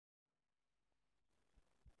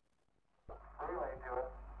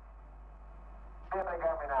if they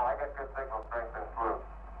got me now. I got good signal strength and through.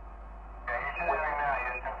 Yeah, you should have me now,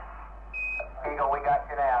 Houston. Eagle, we got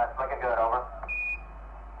you now. It's looking good, over.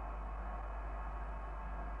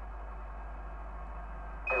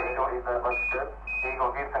 Eagle, that looks good.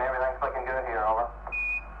 Eagle, Houston, everything's looking good here, over.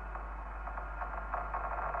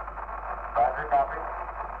 Roger, copy.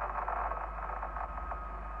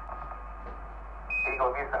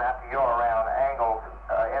 Eagle, Houston, after yaw around angle,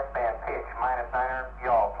 S-band pitch, -9er,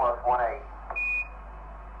 yaw, +18.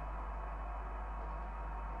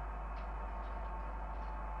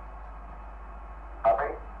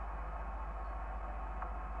 Copy.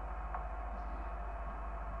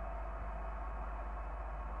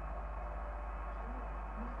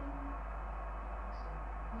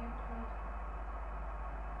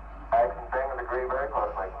 Action, bring the degree very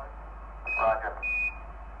closely. Roger.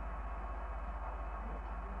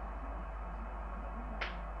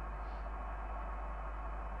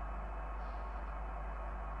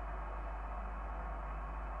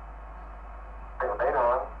 Single date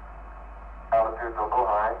on. Altitude's a little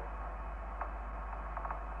high.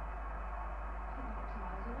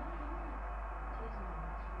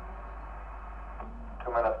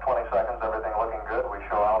 Two minutes, 20 seconds, everything looking good. We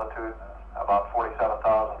show altitude about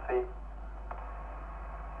 47,000 feet.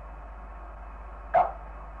 Yeah.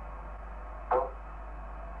 Boom.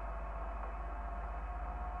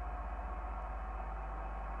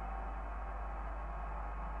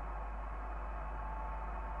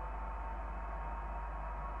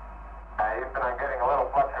 Houston, I'm getting a little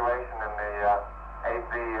fluctuation in the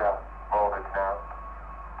AC voltage now.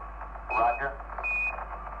 Roger.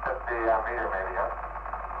 Just the meter maybe, huh?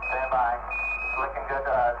 Stand by. It's looking good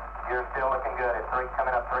to us. You're still looking good. It's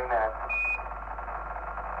coming up 3 minutes.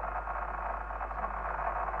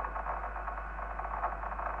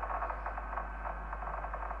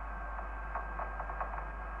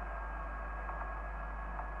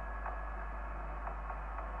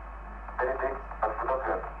 That's still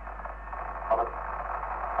good.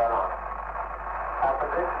 Turn on. Our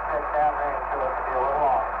position check down range to us to be a little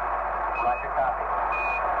off. Roger, copy.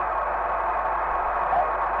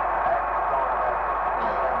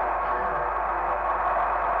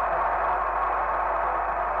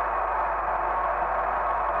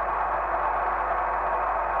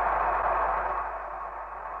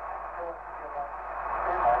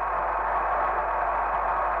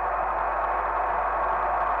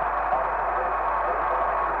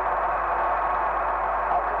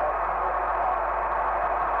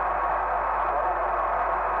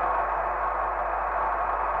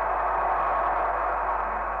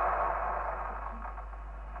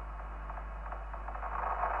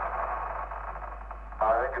 I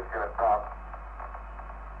think it's going to stop.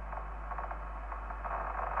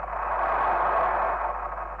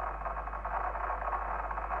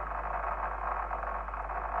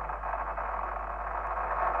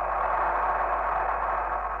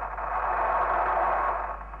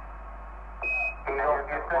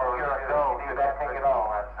 You said you're a go. You didn't take it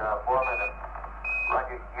all. That's 4 minutes.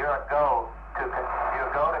 Roger, you're a go to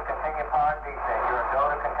continue power descent. You're a go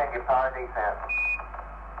to continue power descent.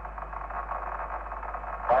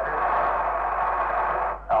 Roger.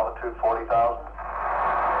 Altitude 40,000.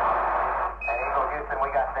 And Eagle Houston, we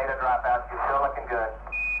got data dropouts. You're still looking good.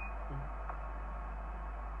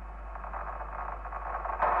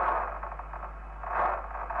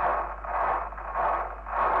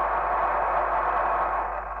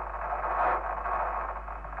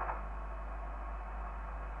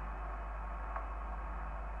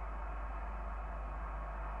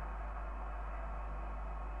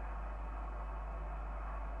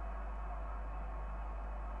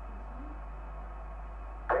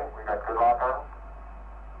 We got good lock on.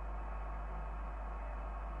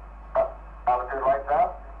 Altitude lights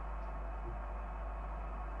out.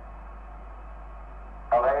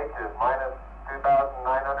 LH is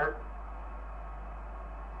 -2,900.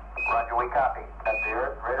 Roger, we copy. That's the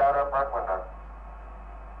Earth, right out our front window.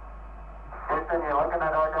 Houston, you're looking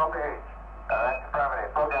at our Delta H. That's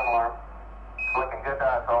affirmative. Program alarm. It's looking good to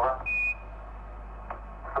us, over.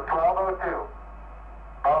 1202.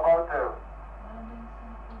 1202.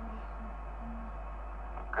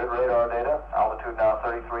 Good radar data. Altitude now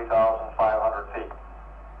 33,500 feet.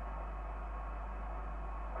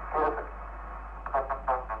 Perfect.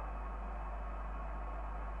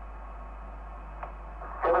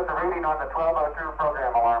 Give us a reading on the 1202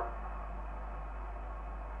 program alarm.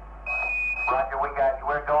 Roger, we got you.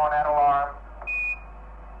 We're going at alarm.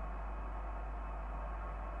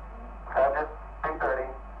 Roger, 330.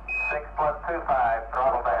 6 plus 25,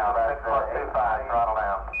 throttle down. 6 plus 25, throttle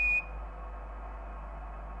down.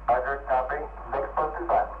 Roger, copy. 6 plus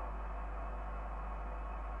 25.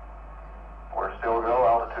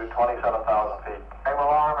 altitude 27,000 feet. Same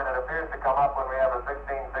alarm, and it appears to come up when we have a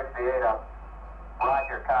 1668 up.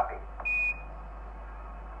 Roger, copy.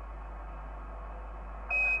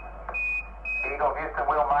 Eagle, Houston,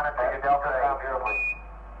 we'll monitor your Delta down 8. beautifully.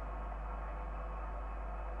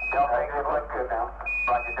 Delta 8 It looks good now.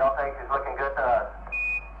 Roger, Delta 8 is looking good to us.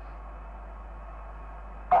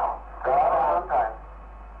 On time.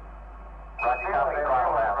 Roger, copy,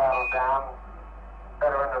 throttle down. Throttle down.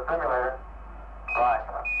 Better in the simulator. Right.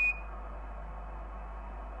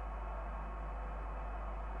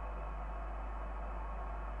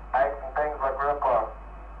 Heights and things look real close.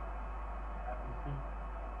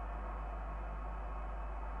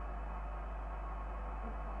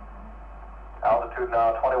 Altitude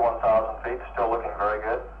now 21,000 feet, still looking very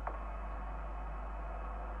good.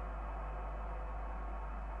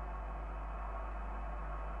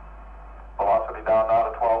 Velocity down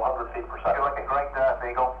now to 1,200 feet per second. You're looking great to us,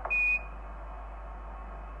 Eagle.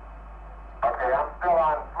 Okay, I'm still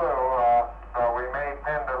on flu, so we may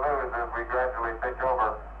tend to lose as we gradually pitch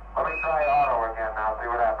over. Let me try auto again now, see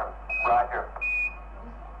what happens. Roger.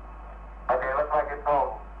 Okay, looks like it's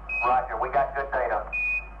holding. Roger, we got good data.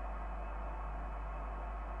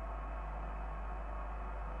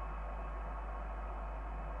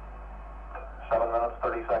 Seven minutes,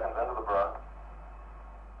 30 seconds into the burn.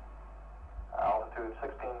 Altitude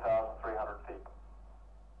 16,300 feet.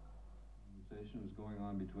 Conversation was going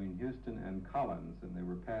on between Houston and Collins, and they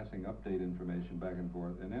were passing update information back and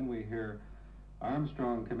forth. And then we hear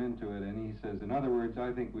Armstrong come into it, and he says, in other words,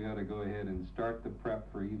 I think we ought to go ahead and start the prep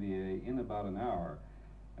for EVA in about an hour.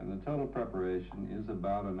 And the total preparation is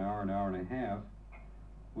about an hour and a half,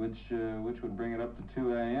 which would bring it up to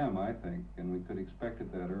 2 a.m., I think, and we could expect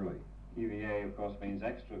it that early. EVA, of course, means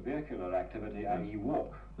extravehicular activity, i.e.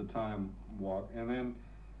 walk. The time walk. And then,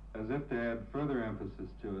 as if to add further emphasis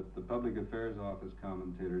to it, the Public Affairs Office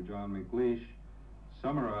commentator, John McLeish,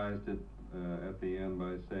 summarized it at the end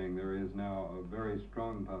by saying there is now a very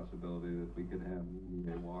strong possibility that we could have an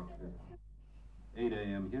EVA walk at 8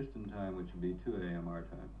 a.m. Houston time, which would be 2 a.m. our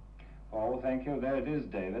time. Oh, thank you. There it is,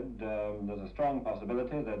 David. There's a strong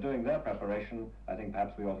possibility. They're doing their preparation. I think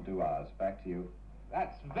perhaps we ought to do ours. Back to you.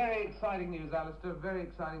 That's very exciting news, Alistair. Very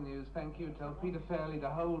exciting news. Thank you. Tell Peter Fairley to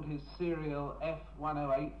hold his serial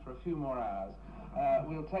F108 for a few more hours.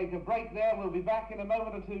 We'll take a break there. We'll be back in a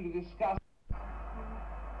moment or two to discuss.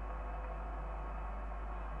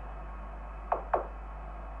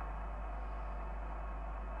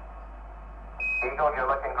 Eagle, you're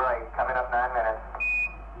looking great. Coming up 9 minutes.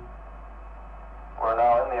 We're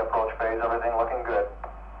now in the approach phase, everything looking good.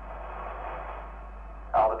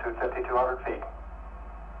 Altitude 5,200 feet.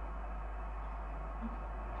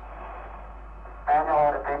 Manual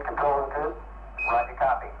altitude control is good. Roger,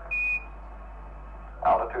 copy.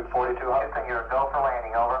 Altitude 4,200. Houston, you're go for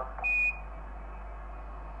landing, over.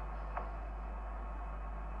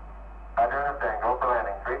 Roger, understand. Go for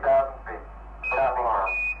landing. 3,000 feet. Stop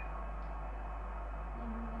alarm.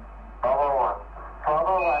 1201.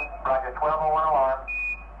 1201. Roger, 1201 alarm.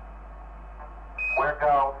 We're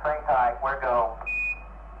go. Same tight. We're go.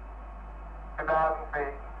 2,000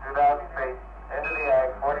 feet. 2,000 feet. Into the ag.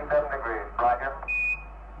 47 degrees. Roger.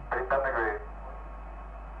 37 degrees.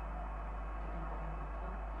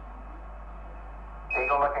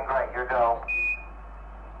 Eagle looking great. You're go.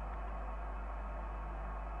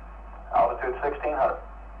 Altitude 1,600.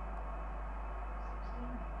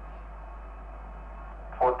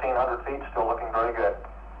 1,400 feet. Still looking very good.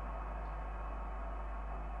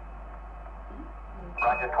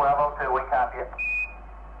 Roger, 1202. We copy it.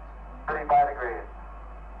 35 degrees.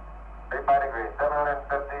 35 degrees.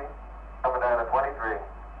 750. Coming down to 23.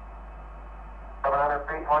 700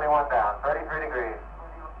 feet. 21 down. 33 degrees.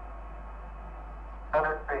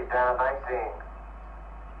 100 feet down to 19.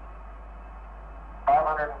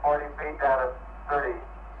 540 feet down to 30.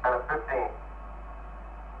 Down to 15.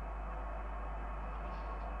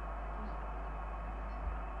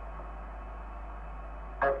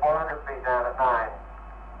 At 400 feet down at 9.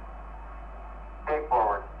 Gate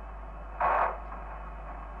forward.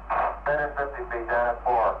 150 feet down at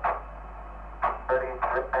 4. 30,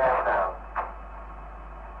 rip the half down.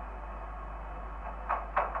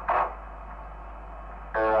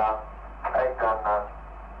 Your egg done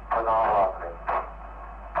with all velocity.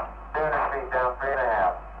 200 feet down,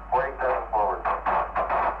 3.5. 47 forward.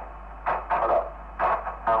 Put up.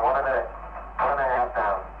 Now 1.5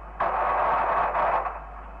 down.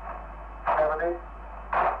 70.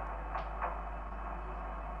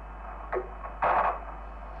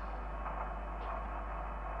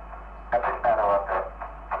 Epic shadow up there.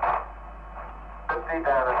 50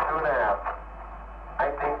 down to 2.5.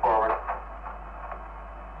 19 forward.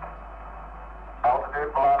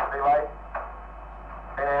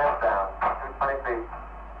 feet.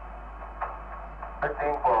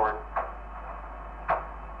 13 forward.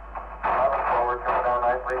 11 forward, coming down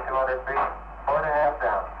nicely, 200 feet. 4.5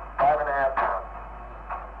 down. 5.5 down.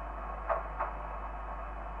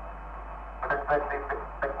 160 feet,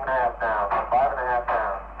 6.5 down. 5.5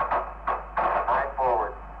 down. 9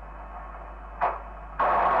 forward.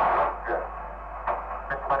 Good.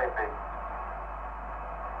 20 feet.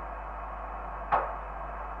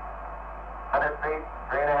 100 feet,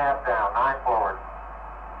 3.5 down. 9 forward.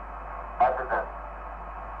 5%.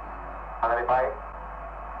 How many bite?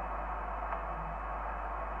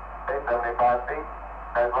 75 feet.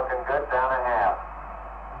 Guys looking good, down a half.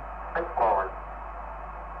 6 forward.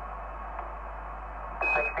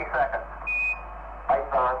 60 seconds.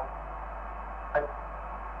 Lights on. 6.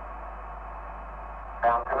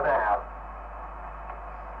 Down 2.5.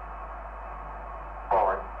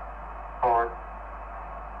 Forward. Forward.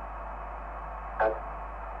 Good.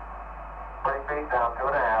 20 feet, down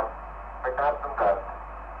 2.5. Picking up some dust.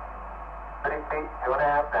 30 feet,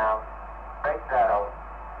 2.5 down. Straight shadow.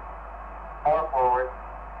 4 forward.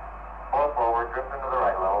 4 forward, drifting to the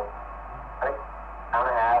right a little. 6, down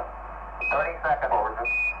a half. 30 seconds. Forward.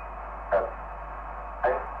 Good.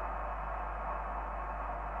 6.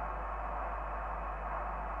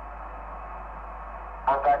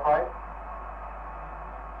 Contact light.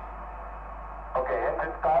 Okay,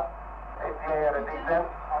 engine stop. APA at a descent.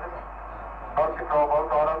 Boat control,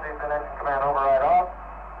 both auto, descent engine command override off.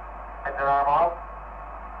 Engine arm off.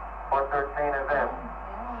 413 is in.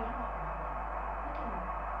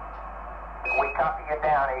 We copy you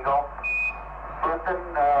down, Eagle. Houston,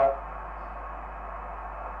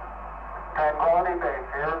 Tranquility Base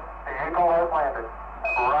here. The Eagle has landed.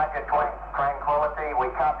 Roger, Tranquility. We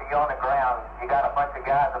copy you on the ground. You got a bunch of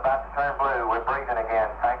guys about to turn blue. We're breathing again.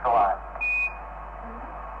 Thanks a lot.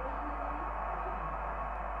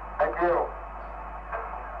 Thank you.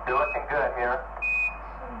 You're looking good here.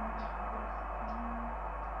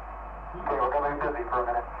 Okay, we're going to be busy for a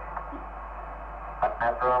minute.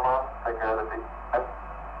 After I'm on, take care of the seat.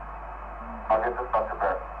 I'll get this stuff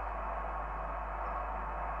prepared.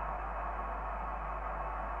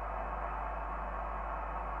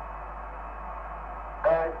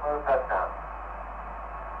 Very smooth touchdown.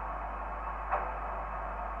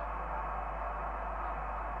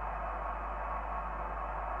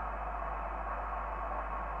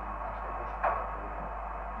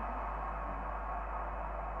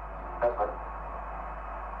 That's what.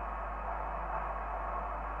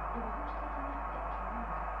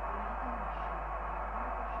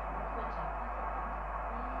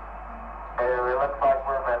 It looks like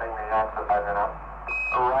we're mending the oxidizer now.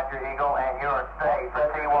 Roger, Eagle, and you're at stay for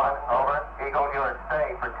T1. Over. Eagle, you're at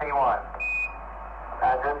stay for T1.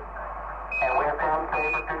 Roger. And we're Down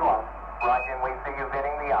stay for T1. Roger, and we see you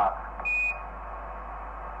getting the ox.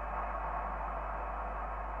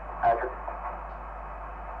 Roger.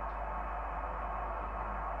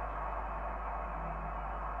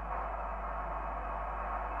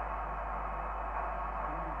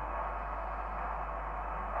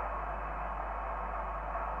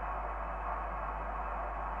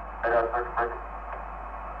 Radar circuit breaker.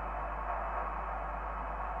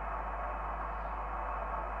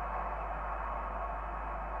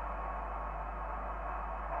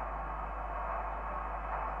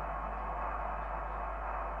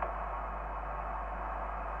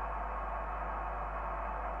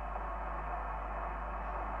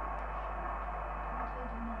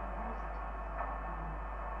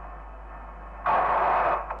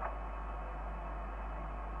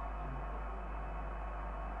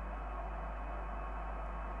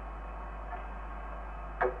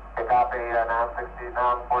 Copy, now 60,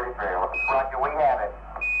 now 43. Roger, we have it.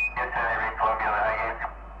 Yes, sir, read Columbia,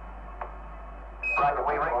 Roger,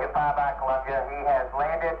 we ring you 5 by Columbia. He has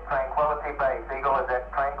landed Tranquility Base. Eagle is at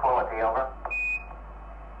Tranquility, over.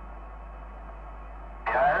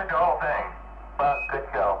 Yeah, I heard the whole thing. Well, good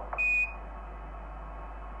show.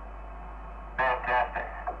 Fantastic.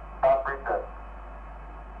 Stop reset.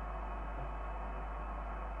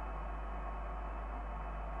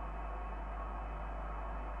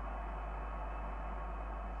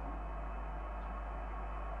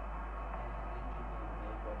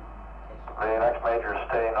 The next major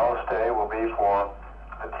stay, no stay, will be for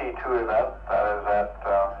the T2 event. That is at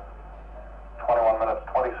 21 minutes,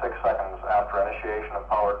 26 seconds after initiation of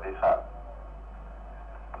powered descent.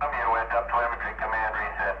 Columbia West up telemetry command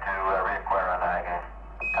reset to reacquire on high again.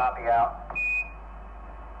 Copy out.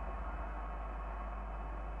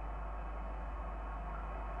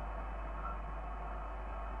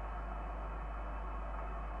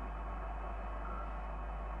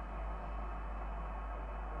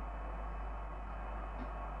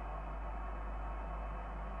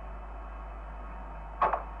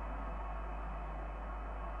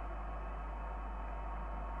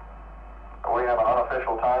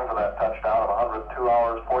 time for that touchdown of 102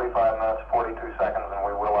 hours, 45 minutes, 42 seconds, and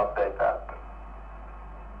we will update that.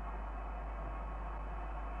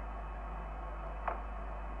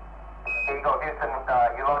 Eagle Houston,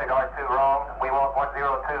 you loaded R2 wrong. We want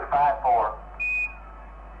 10254.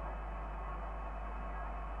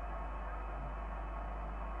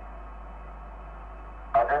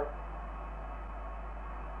 Roger.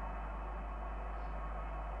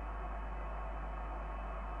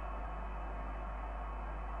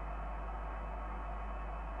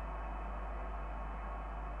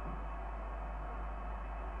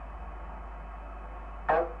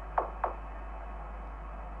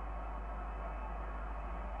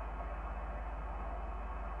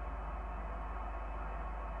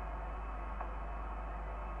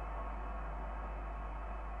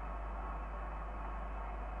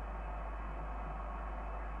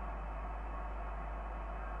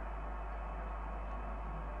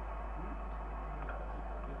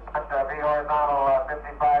 V horizontal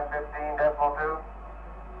 5515.2.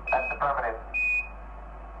 That's affirmative.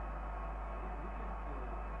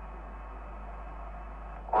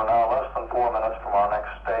 We're now less than 4 minutes from our next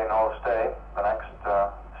stay, no stay. The next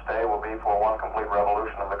stay will be for one complete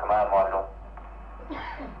revolution of the command module.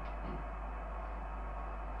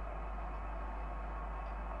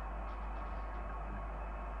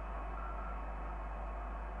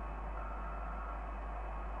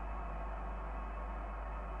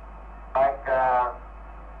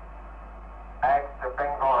 Ag to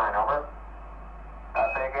ping the line, over.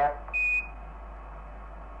 Say again.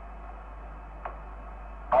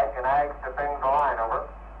 Mike and Ag to ping the line, over.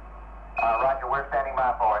 Roger, we're standing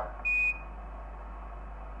by for it.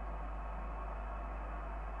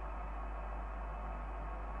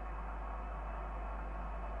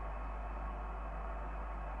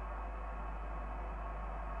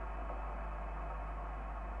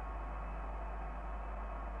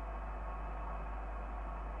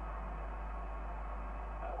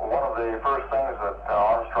 One of the first things that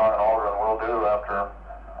Armstrong and Aldrin will do after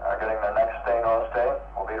getting their next stay, no stay,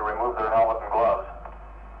 will be to remove their helmet and gloves.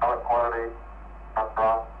 Helmet quantity,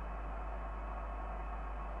 Armstrong.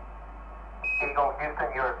 Eagle Houston,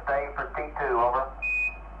 you're stay for T2, over.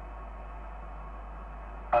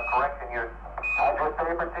 Correction, you're... I just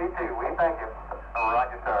stay for T2, we thank you.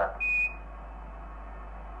 Roger, sir.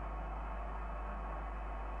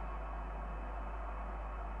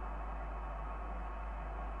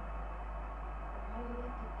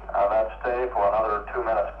 That stay for another 2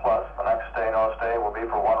 minutes plus. The next stay, no stay, will be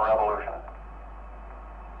for one revolution.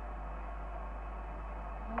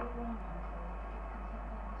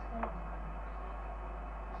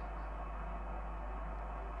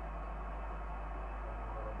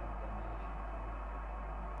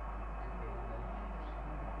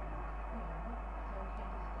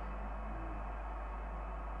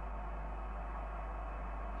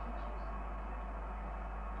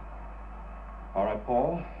 All right,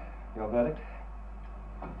 Paul, your verdict?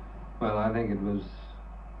 Well, I think it was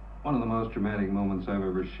one of the most dramatic moments I've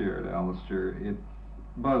ever shared, Alistair.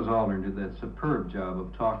 Buzz Aldrin did that superb job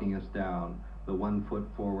of talking us down, the 1 foot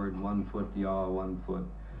forward, 1 foot yaw, 1 foot.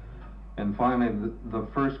 And finally, the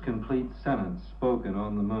first complete sentence spoken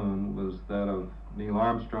on the moon was that of Neil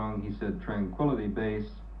Armstrong. He said, "Tranquility Base,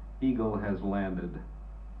 Eagle has landed."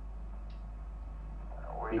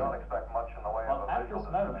 We don't expect much in the way of a at visual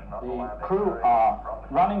this description moment, of the the landing. crew are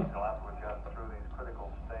running. You'll have to adjust through these critical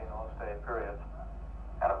stay, no stay periods,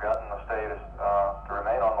 and have gotten the stay to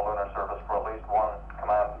remain on the lunar surface for at least one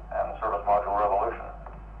command and service module revolution.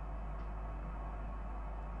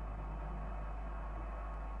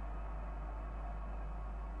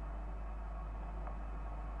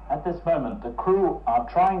 At this moment, the crew are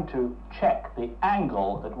trying to check the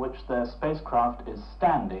angle at which their spacecraft is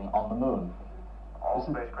standing on the moon. All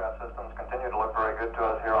spacecraft systems continue to look very good to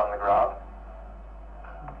us here on the ground.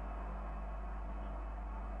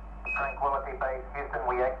 Tranquility Base, Houston,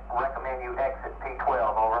 we recommend you exit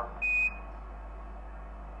P12, over.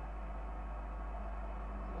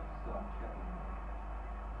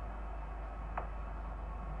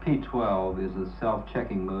 P12 is a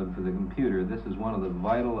self-checking mode for the computer. This is one of the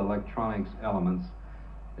vital electronics elements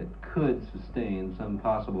that could sustain some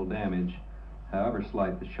possible damage, however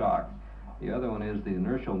slight the shock. The other one is the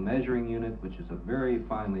inertial measuring unit, which is a very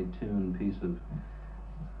finely tuned piece of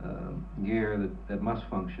gear that must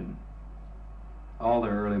function. All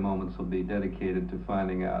their early moments will be dedicated to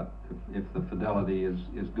finding out if the fidelity is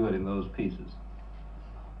good in those pieces.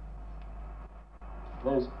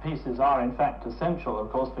 Those pieces are, in fact, essential, of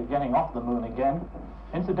course, for getting off the moon again.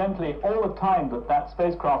 Incidentally, all the time that that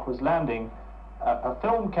spacecraft was landing, a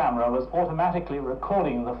film camera was automatically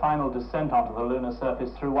recording the final descent onto the lunar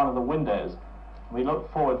surface through one of the windows. We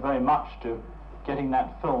look forward very much to getting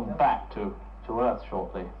that film back to Earth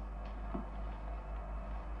shortly.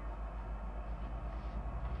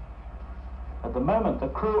 At the moment, the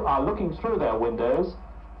crew are looking through their windows,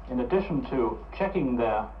 in addition to checking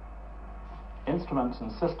their instruments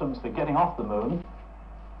and systems for getting off the moon,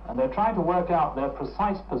 and they're trying to work out their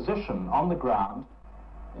precise position on the ground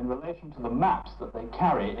in relation to the maps that they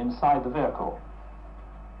carry inside the vehicle.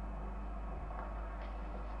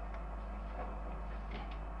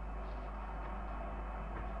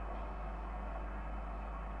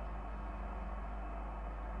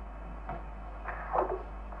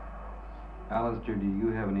 Alistair, do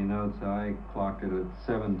you have any notes? I clocked it at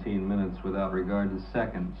 17 minutes without regard to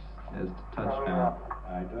seconds as to touchdown.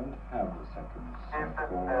 I don't have the seconds.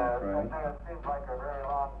 Houston, it seems like a very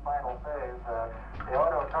long final phase. The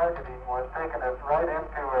auto-targeting was taking us right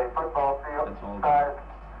into a football field-sized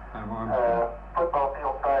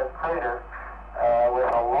crater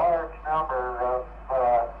with a large number of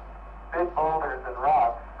big boulders and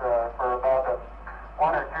rocks for about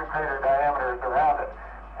 1 or 2 crater diameters around it.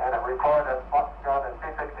 And it recorded on the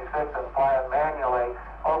T66 and flying manually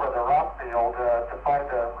over the rock field to find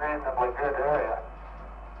a reasonably good area.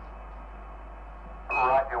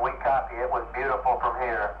 Roger, we copy. It was beautiful from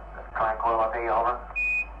here. Tranquility, over.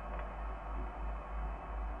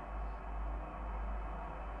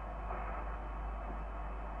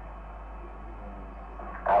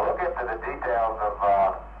 Now we'll get to the details of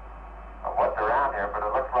what's around here, but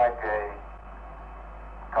it looks like a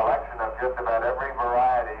collection of just about every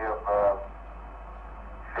variety of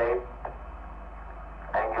shape,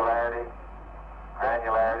 angularity,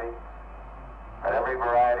 granularity, but every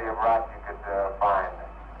variety of rock you could find.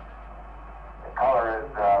 The color is,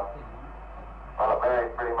 well, it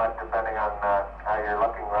varies pretty much depending on how you're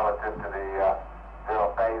looking relative to the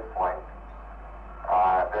zero phase point.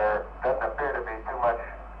 There doesn't appear to be too much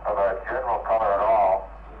of a general color at all.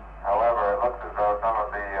 However, it looks as though some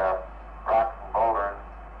of the rocks and boulders,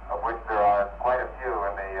 of which there are quite a few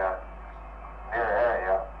in the near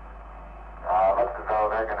area, looks as though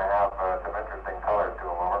they're going to have some interesting colors to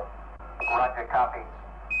them, over. Roger, copy.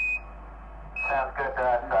 Sounds good to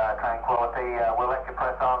us, Tranquility. We'll let you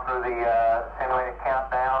press on through the simulated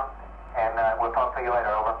countdown, and we'll talk to you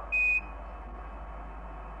later, over.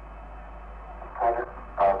 Roger.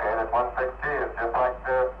 Okay, this 16G is just like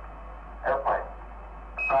the airplane.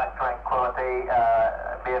 Right, Tranquility.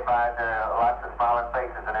 Be advised there are lots of smiling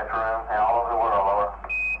faces in this room and all over the world, over.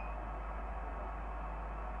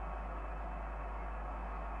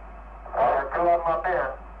 There are 2 of them up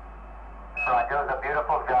here. Roger, it was a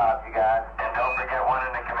beautiful job, you guys. And don't forget one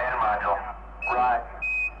in the command module. Right.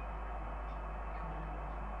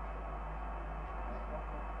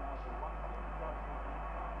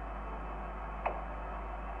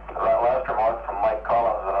 That last remark from Mike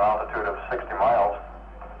Collins at an altitude of 60 miles.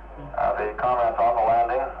 The comments on the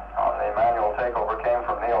landing on the manual takeover came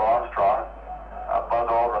from Neil Armstrong. Buzz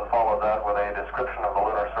Aldrin followed that with a description of the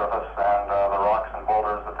lunar surface and the rocks and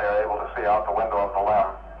boulders that they are able to see out the window of the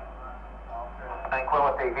LEM.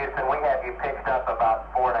 Tranquility, Houston, we have you pitched up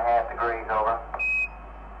about 4.5 degrees, over.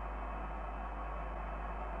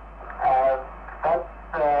 That's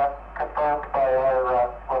confirmed by our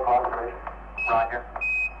local observation. Roger.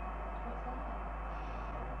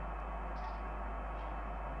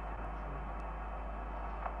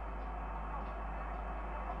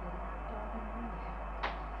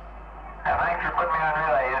 Thanks for putting me on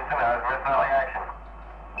relay, Houston. I was missing all the action.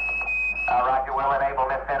 Roger, we'll enable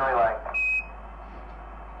miss-send relay.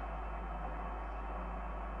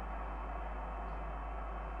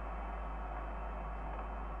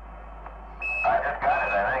 I just got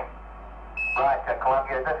it, I think. Right,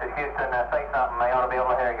 Columbia, this is Houston. Say something. They ought to be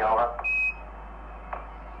able to hear you, over.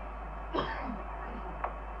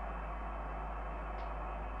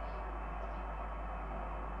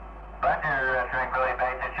 Roger, Tranquility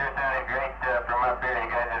Base. It sure sounded great from up here. You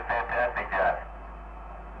guys did a fantastic job.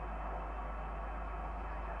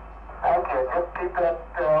 Thank you. Just keep that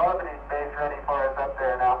orbiting base ready for us up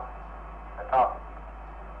there now. That's all.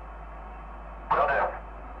 Will do.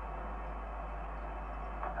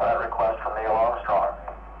 That request from Neil Armstrong.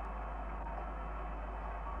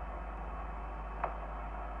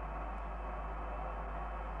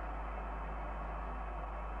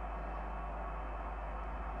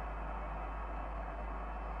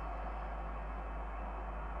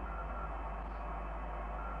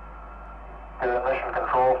 Here in Mission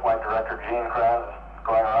Control, Flight Director Gene Kranz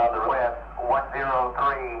going around the With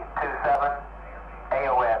 10327,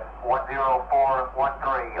 AOS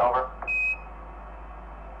 10413, over.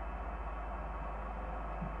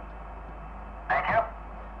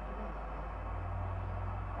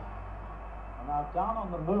 Down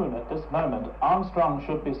on the moon at this moment, Armstrong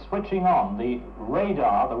should be switching on the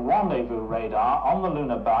radar, the rendezvous radar on the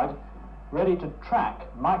lunar bug, ready to track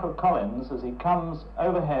Michael Collins as he comes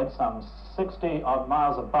overhead some 60 odd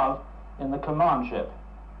miles above in the command ship.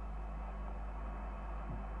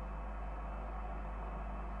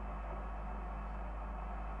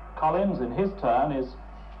 Collins, in his turn, is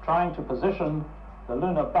trying to position the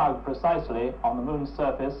lunar bug precisely on the moon's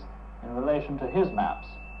surface in relation to his maps.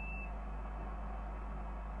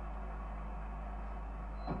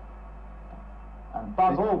 And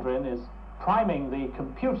Buzz Aldrin is priming the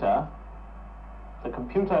computer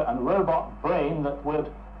and robot brain that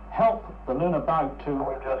would help the lunar bug to...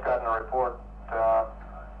 We've just gotten a report from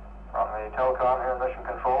the telecom here in Mission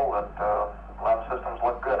Control that lab systems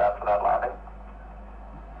look good after that landing.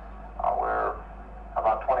 We're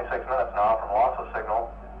about 26 minutes now from loss of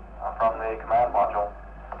signal from the command module.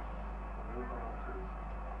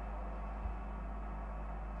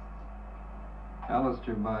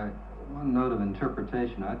 Alistair, by one note of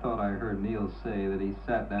interpretation, I thought I heard Neil say that he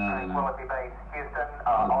sat down in a bowl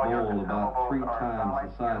about 3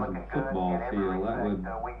 times the size of a football field. That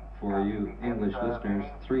would, for you English listeners,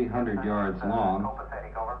 300 yards long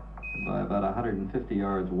by about 150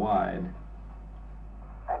 yards wide.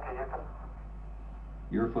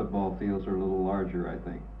 Your football fields are a little larger, I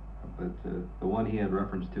think, but the one he had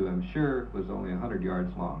reference to, I'm sure, was only 100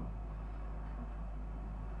 yards long.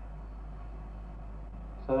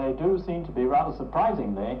 So they do seem to be, rather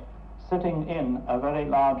surprisingly, sitting in a very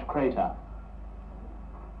large crater.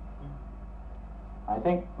 I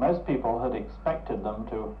think most people had expected them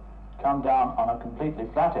to come down on a completely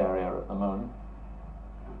flat area of the moon,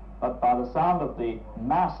 but by the sound of the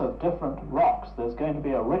mass of different rocks, there's going to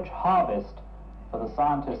be a rich harvest for the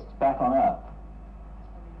scientists back on Earth.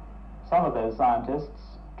 Some of those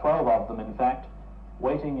scientists, 12 of them in fact,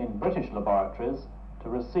 waiting in British laboratories to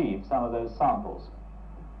receive some of those samples.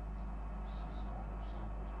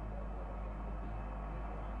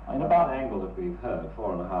 In about the angle that we've heard,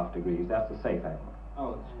 4.5 degrees, that's a safe angle.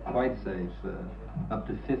 Oh, it's quite safe. Up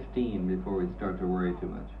to 15 before we start to worry too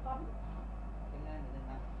much.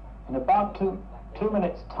 In about two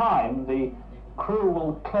minutes' time, the crew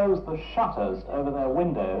will close the shutters over their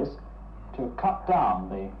windows to cut down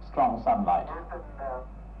the strong sunlight.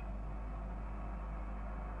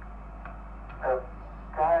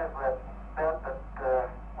 Guys that said that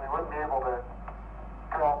we wouldn't be able to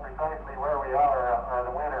tell precisely where we are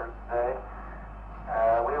the winners today.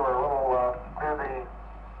 We were a little busy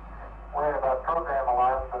worried about program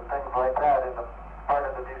alarms and things like that in the part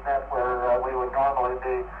of the descent where we would normally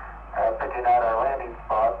be picking out our landing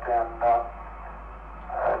spot. And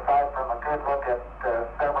aside from a good look at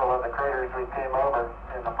several of the craters we came over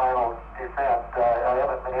in the final descent, I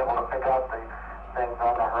haven't been able to pick out the things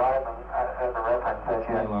on the horizon as a reference. That's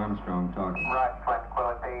Neil Armstrong talking. Right,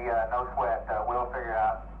 tranquility, no sweat. We'll figure it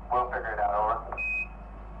out. We'll figure it out. Over.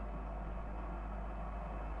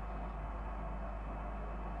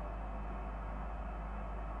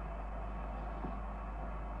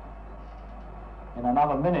 In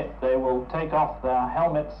another minute, they will take off their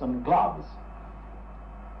helmets and gloves.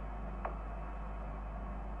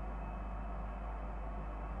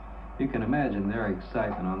 You can imagine their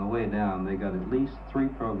excitement. On the way down, they got at least 3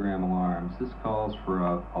 program alarms. This calls for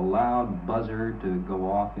a loud buzzer to go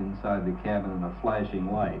off inside the cabin and a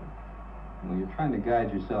flashing light. And when you're trying to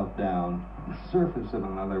guide yourself down the surface of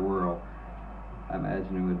another world, I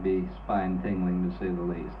imagine it would be spine-tingling, to say the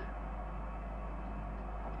least.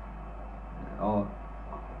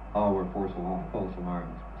 All were false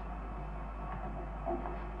alarms.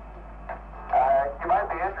 You might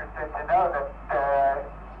be interested to know that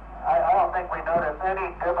I don't think we noticed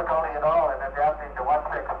any difficulty at all in adapting to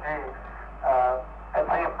 16G. It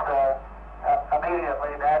seems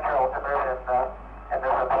immediately natural to me in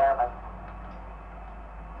this environment.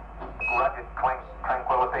 Roger,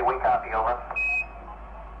 tranquility, we copy, over.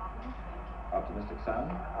 Optimistic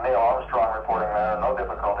sound? Neil Armstrong reporting there, no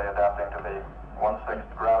difficulty adapting to the 1/6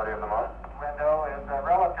 gravity of the moon. Window is a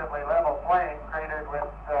relatively level plain cratered with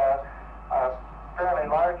a fairly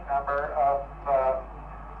large number of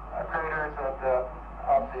craters of the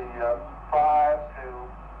 5 to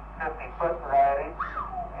 50 foot variety,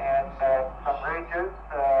 and some ridges,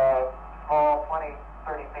 small, 20,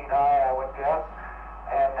 30 feet high, I would guess,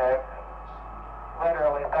 and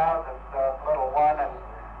literally thousands of little 1 and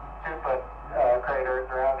 2 foot craters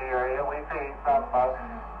around the area. We see some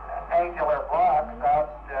angular blocks out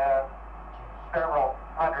several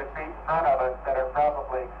hundred feet in front of us that are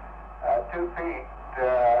probably 2 feet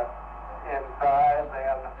in size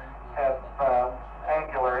and have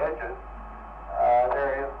angular edges.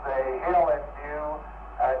 There is a hill in view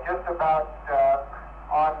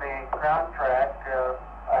the ground track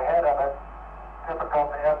ahead of it. Difficult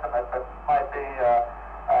to estimate, but might be a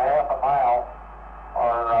half a mile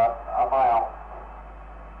or a mile.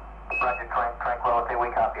 Roger, Tranquility, we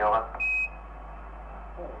copy, over.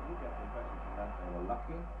 Oh, you get the impression from that they were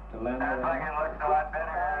lucky to land Sounds like it looks a lot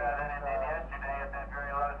better than it did yesterday at that very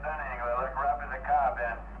low sun angle. It looked rough as a cob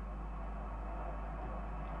then.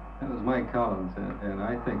 That was Mike Collins, and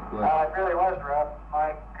I think what... It really was rough,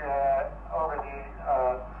 Mike, over the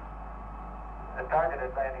targeted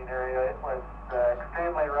landing area. It was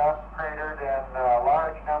extremely rough, cratered, and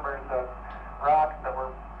large numbers of rocks that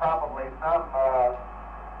were probably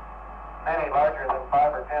many larger than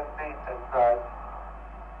 5 or 10 feet in size.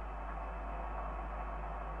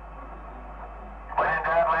 Land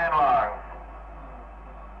out, land long.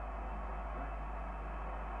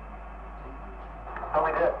 So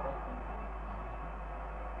we did.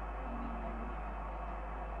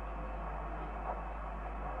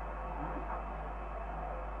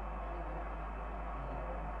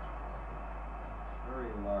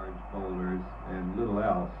 Very large boulders and little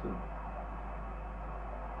else.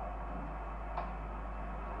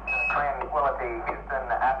 Tranquility, Houston,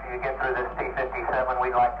 after you get through this T57,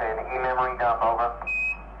 we'd like an e-memory dump, over.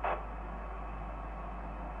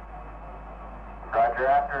 Roger,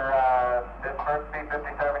 after this first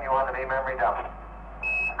T57, you want an e-memory dump.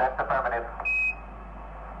 That's affirmative.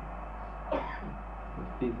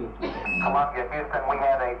 T57. Columbia, Houston, we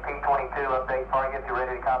have a P22 update for you. If you're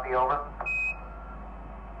ready to copy, over.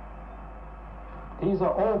 These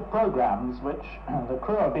are all programs which the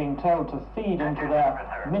crew are being told to feed into their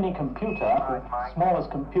mini computer, the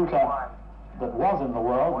smallest computer that was in the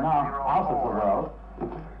world, now out of the world.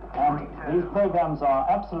 And these programs are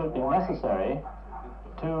absolutely necessary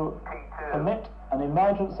to permit an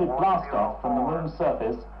emergency blast-off from the moon's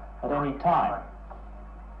surface at any time.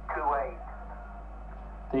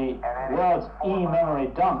 The words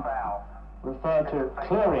e-memory dump refer to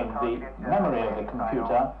clearing the memory of the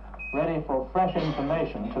computer, ready for fresh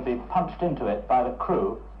information to be punched into it by the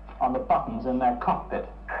crew on the buttons in their cockpit.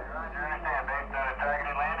 Roger, understand. Based on a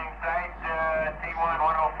targeted landing site, T1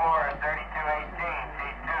 104 3218,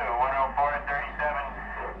 T2 104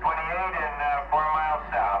 3728, and 4 miles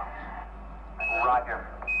south. Roger.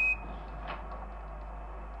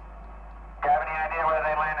 You have any idea whether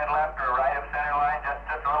they landed left or right of center line? Just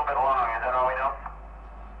a little bit long. Is that all we know?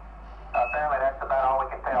 Apparently, that's about all we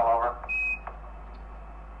can tell, over.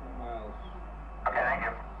 Okay, thank you.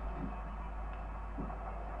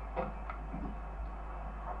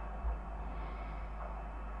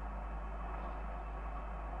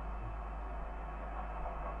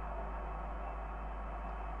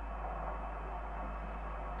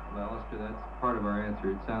 Well, Lester, that's part of our answer.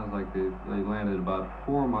 It sounds like they landed about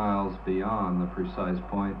 4 miles beyond the precise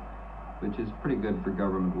point, which is pretty good for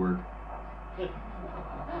government work.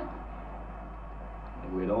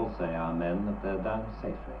 We'd all say, amen, that they're down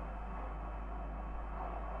safely.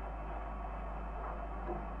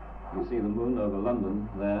 You see the moon over London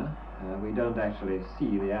there. We don't actually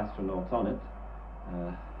see the astronauts on it.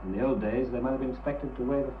 In the old days, they might have been expected to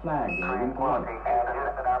wave a flag or wink a light.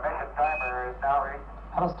 Our mission timer is now reached.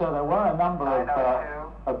 Alistair, there were a number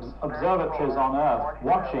of observatories on Earth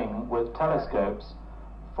watching with telescopes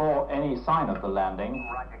for any sign of the landing.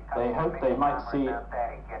 They hoped they might see a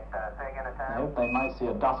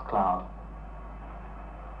dust cloud.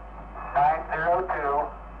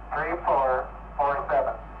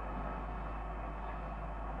 902-3447.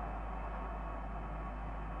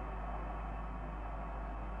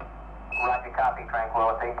 Roger, copy,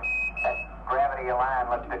 Tranquility. That gravity align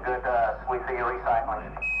looks good to us. We see you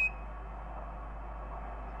recycling.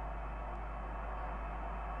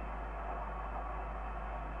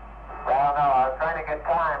 Well, no, I was trying to get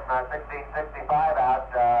time, 1665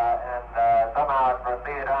 out, and somehow I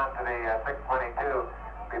proceeded on to the 622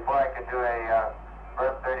 before I could do a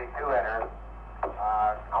Verb 32 enter.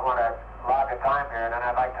 I want to log a time here, and then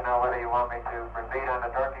I'd like to know whether you want me to proceed on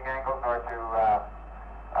the torquing angles or to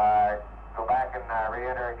go back and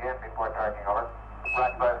re-enter again before torquing, over.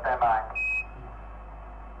 Roger, stand by.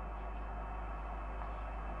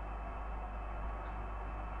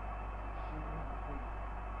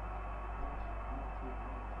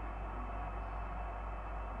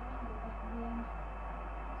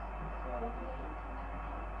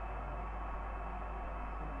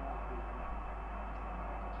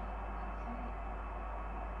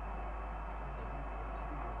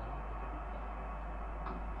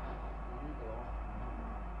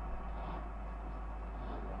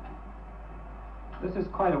 This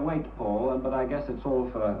is quite a wait, Paul, but I guess it's all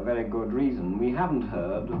for a very good reason. We haven't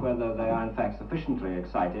heard whether they are in fact sufficiently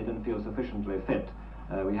excited and feel sufficiently fit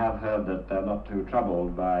We have heard that they're not too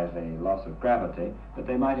troubled by the loss of gravity, but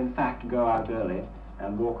they might in fact go out early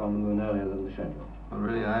and walk on the moon earlier than the schedule. Well,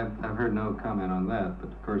 really, I've heard no comment on that,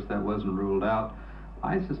 but of course that wasn't ruled out.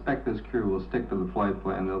 I suspect this crew will stick to the flight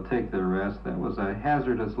plan. They'll take their rest. That was a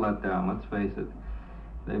hazardous letdown, let's face it.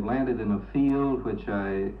 They've landed in a field which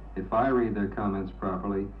if I read their comments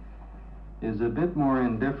properly, is a bit more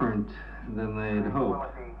indifferent than they'd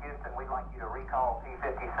hoped. Houston, we'd like you to recall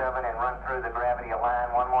T57 and run through the gravity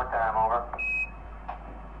line one more time, over.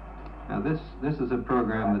 Now this is a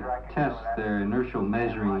program that tests their inertial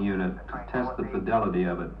measuring unit to test the fidelity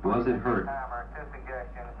of it. Was it hurt? Two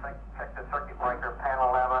suggestions. Check the circuit breaker, panel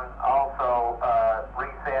 11. Also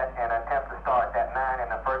reset and attempt to start. That 9 in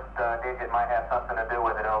the first digit might have something to do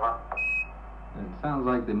with it, over. It sounds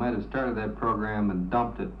like they might have started that program and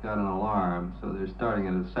dumped it, got an alarm, so they're starting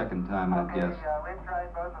it a second time, I'd guess. We've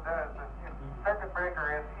tried both of those. The circuit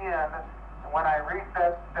breaker is in, and when I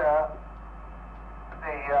reset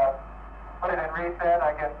put it in reset,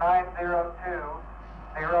 I get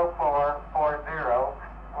 9020440.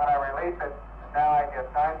 When I release it, now I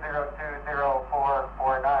get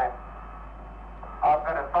 9020449. I'm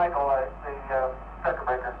going to cycle the circuit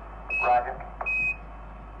breaker. Roger.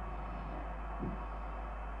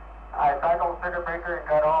 I cycled the circuit breaker and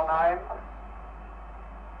got all 9.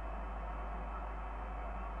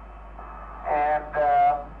 And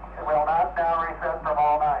it will not now reset from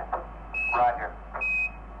all 9. Roger.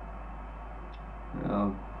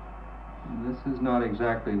 Well, this is not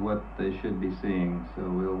exactly what they should be seeing, so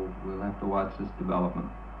we'll have to watch this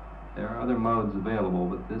development. There are other modes available,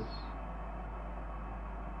 but this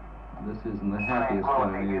isn't the happiest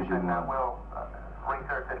kind of news you want. We'll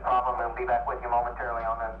research this problem and be back with you momentarily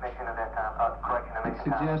on the mission at that time, correction of It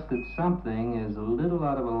mission time. suggests that something is a little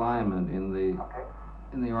out of alignment in the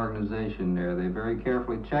organization there. They very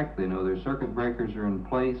carefully check. They know their circuit breakers are in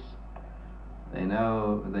place. They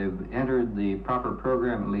know they've entered the proper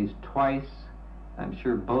program at least twice. I'm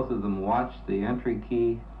sure both of them watched the entry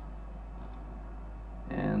key,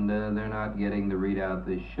 and they're not getting the readout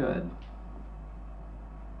they should.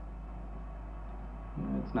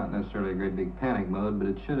 It's not necessarily a great big panic mode, but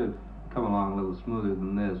it should have come along a little smoother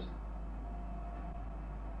than this.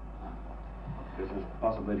 This is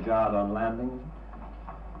possibly jarred on landing.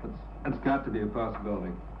 That's got to be a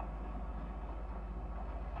possibility.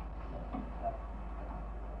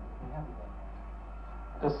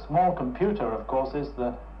 This small computer, of course, is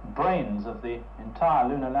the brains of the entire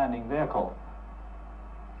lunar landing vehicle.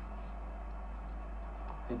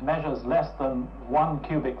 It measures less than 1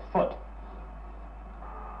 cubic foot.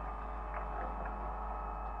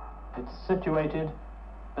 It's situated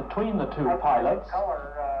between the two pilots. The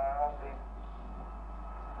color of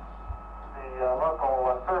the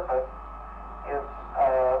local surface is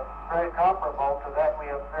very comparable to that we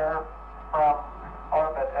observe from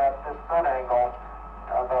orbit at this sun angle,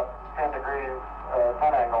 about 10 degrees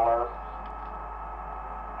sun angle or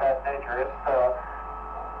that nature. It's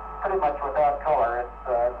pretty much without color. It's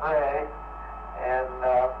gray, and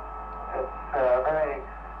it's very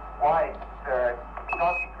white,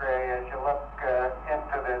 chalky gray as you look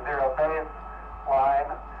into the zero phase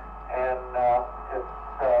line, and it's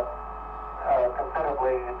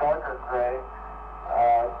considerably darker gray,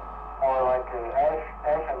 more like a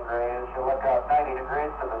ashen gray as you look out 90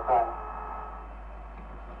 degrees to the sun.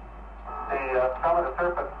 Some of the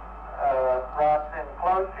surface rocks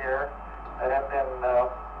enclosed here that have been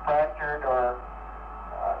fractured or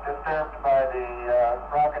disturbed by the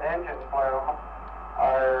rocket engine plume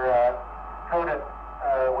are coated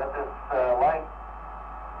with this light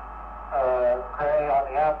gray on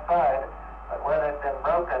the outside, but where they've been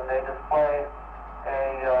broken, they display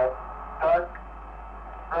a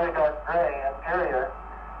very dark gray interior,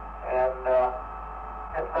 and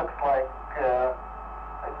it looks like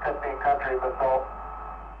it could be country basalt.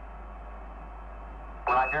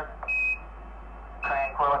 Roger.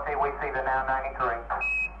 Tranquility, we see the now 93.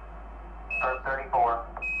 Earth 34.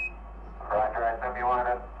 Roger, I assume you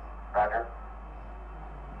wanted it. Roger.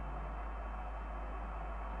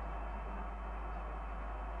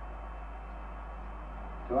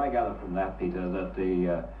 So I gather from that, Peter, that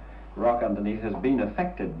the rock underneath has been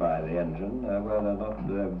affected by the engine, where they're not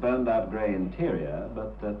burned out grey interior,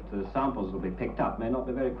 but that the samples will be picked up may not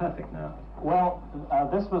be very perfect now. Well,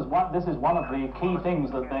 this is one of the key things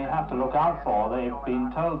that they have to look out for. They've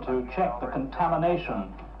been told to check the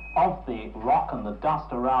contamination of the rock and the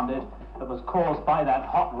dust around it that was caused by that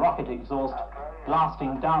hot rocket exhaust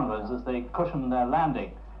blasting downwards as they cushion their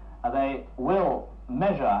landing. They will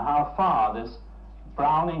measure how far this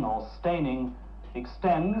browning or staining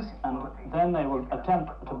extends, and then they will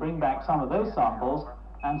attempt to bring back some of those samples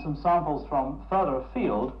and some samples from further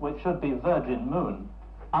afield, which should be virgin moon,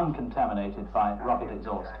 uncontaminated by rocket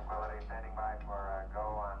exhaust. Tranquility, standing by for go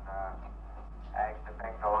on Ag to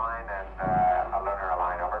pink the line and a Lunar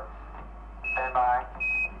line, over. Stand by.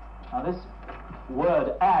 Now this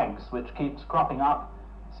word AGS, which keeps cropping up,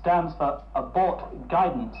 stands for Abort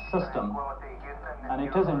Guidance System, and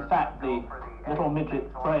it is in fact the little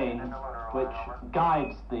midget brain which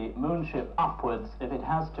guides the moonship upwards if it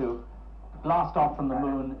has to blast off from the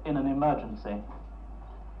moon in an emergency.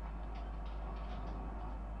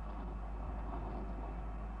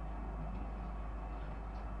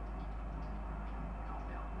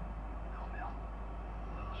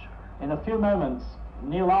 In a few moments,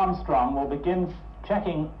 Neil Armstrong will begin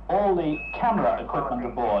checking all the camera equipment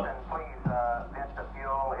aboard. Please vent the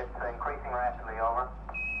fuel. It's increasing rapidly, over.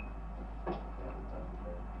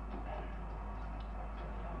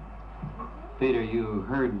 Peter, you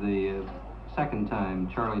heard the second time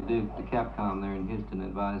Charlie Duke, the Capcom there in Houston,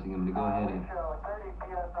 advising him to go ahead and... We show 30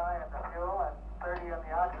 psi in the fuel and 30 in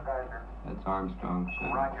the oxidizer. That's Armstrong's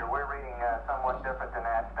show. Roger, we're reading somewhat different than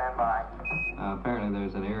that. Stand by. Apparently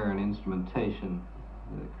there's an error in instrumentation.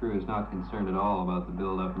 The crew is not concerned at all about the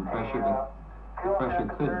buildup in pressure, but the pressure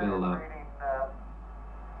could build up. Reading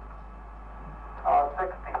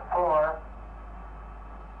 64,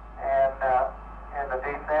 and in the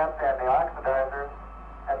descent and the oxidizer,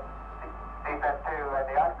 and descent 2 and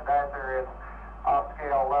the oxidizer is off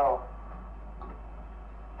scale low.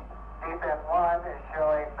 Descent 1 is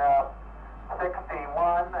showing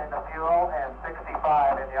 61 in the fuel and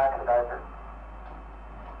 65 in the oxidizer.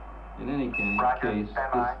 In any case, this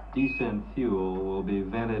descent fuel will be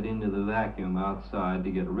vented into the vacuum outside. To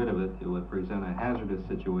get rid of it, it would present a hazardous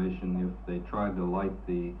situation if they tried to light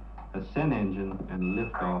the ascent engine and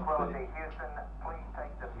lift off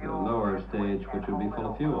the lower stage, which would be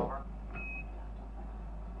full of fuel.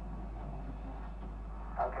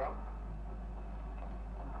 Okay.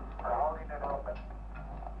 We're holding it open.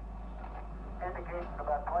 Indication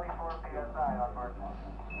about 24 psi on board.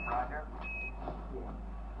 Roger.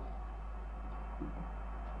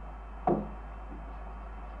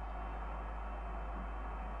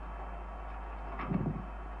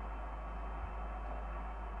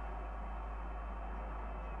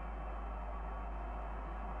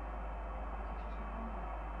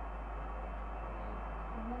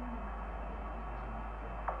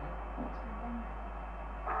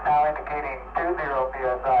 Now indicating 20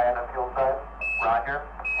 psi in the fuel side. Roger.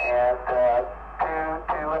 And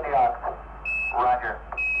 2 in the ox. Roger.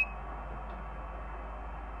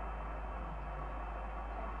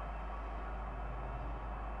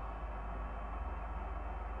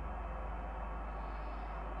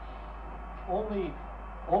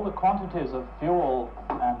 All the quantities of fuel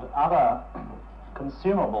and other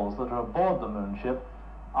consumables that are aboard the moonship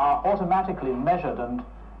are automatically measured, and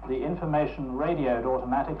the information radioed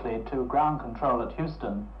automatically to ground control at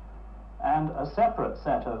Houston, and a separate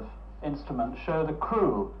set of instruments show the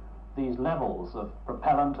crew these levels of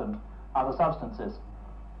propellant and other substances.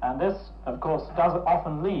 And this, of course, does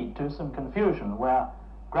often lead to some confusion, where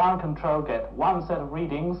ground control get one set of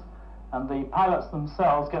readings and the pilots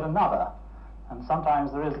themselves get another. And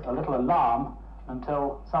sometimes there is a little alarm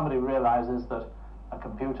until somebody realizes that a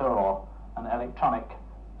computer or an electronic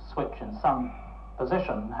switch in some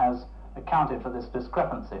position has accounted for this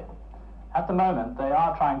discrepancy. At the moment, they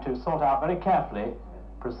are trying to sort out very carefully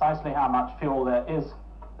precisely how much fuel there is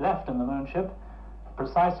left in the moonship,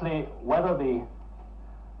 precisely whether the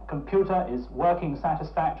computer is working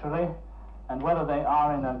satisfactorily, and whether they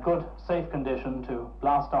are in a good, safe condition to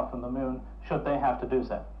blast off from the moon should they have to do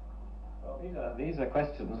so. Well, these are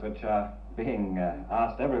questions which are being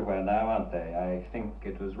asked everywhere now, aren't they? I think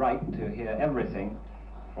it was right to hear everything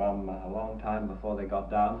from a long time before they got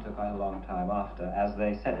down to quite a long time after, as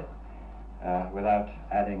they said it, without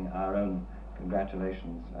adding our own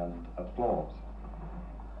congratulations and applause.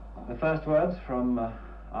 The first words from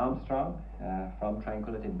Armstrong, from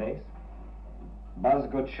Tranquility Base. Buzz,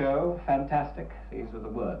 good show, fantastic. These were the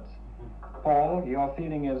words. Paul, your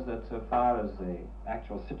feeling is that so far as the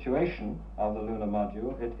actual situation of the lunar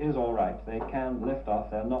module, it is all right. They can lift off.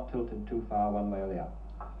 They're not tilted too far one way or the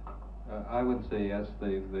other. I would say yes.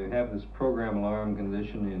 They have this program alarm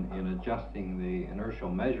condition in adjusting the inertial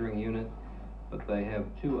measuring unit, but they have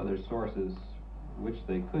two other sources which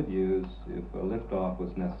they could use if a liftoff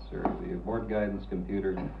was necessary: the abort guidance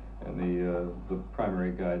computer and the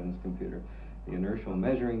primary guidance computer. The inertial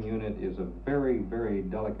measuring unit is a very, very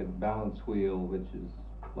delicate balance wheel, which is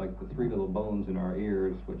like the three little bones in our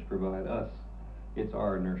ears, which provide us. It's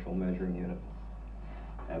our inertial measuring unit.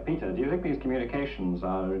 Peter, do you think these communications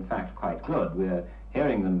are in fact quite good? We're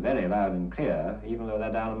hearing them very loud and clear, even though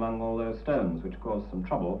they're down among all those stones, which caused some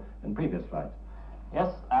trouble in previous flights.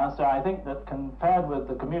 Yes, so I think that compared with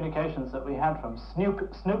the communications that we had from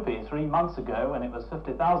Snoopy 3 months ago when it was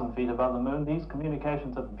 50,000 feet above the moon, these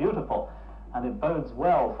communications are beautiful, and it bodes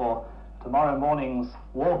well for tomorrow morning's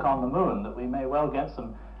walk on the moon, that we may well get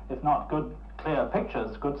some, if not good clear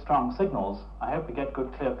pictures, good strong signals. I hope we get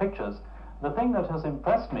good clear pictures. The thing that has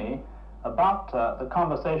impressed me about the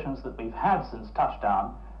conversations that we've had since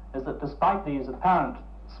touchdown is that despite these apparent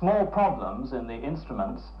small problems in the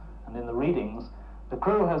instruments and in the readings, the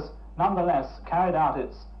crew has nonetheless carried out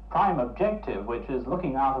its prime objective, which is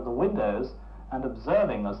looking out of the windows and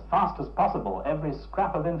observing as fast as possible every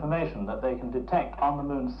scrap of information that they can detect on the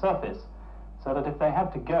moon's surface, so that if they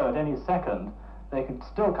had to go at any second, they could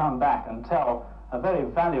still come back and tell a very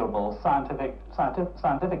valuable,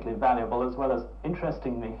 scientifically valuable as well as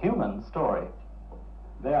interestingly human story.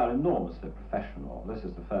 They are enormously professional. This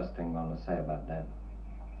is the first thing one must say about them.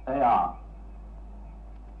 They are.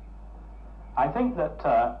 I think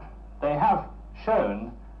that they have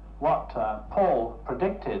shown what Paul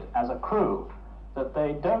predicted as a crew, that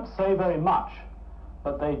they don't say very much,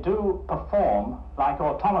 but they do perform like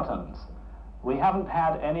automatons. We haven't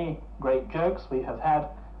had any great jokes. We have had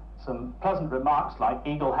some pleasant remarks like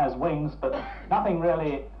 "Eagle has wings," but nothing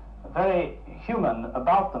really very human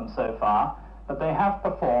about them so far, but they have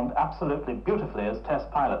performed absolutely beautifully as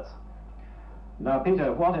test pilots. Now,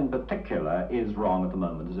 Peter, what in particular is wrong at the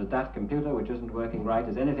moment? Is it that computer which isn't working right?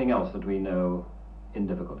 Is anything else that we know in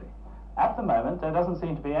difficulty? At the moment, there doesn't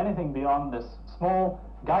seem to be anything beyond this small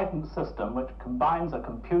guidance system which combines a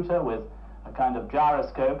computer with a kind of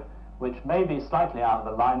gyroscope, which may be slightly out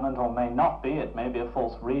of alignment or may not be. It may be a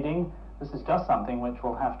false reading. This is just something which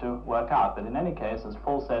we'll have to work out. But in any case, as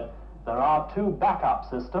Paul said, there are 2 backup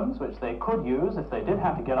systems which they could use if they did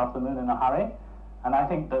have to get off the moon in a hurry. And I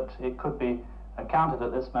think that it could be accounted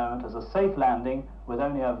at this moment as a safe landing with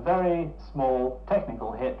only a very small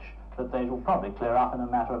technical hitch that they will probably clear up in a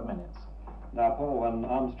matter of minutes. Now, Paul, when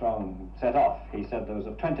Armstrong set off, he said there was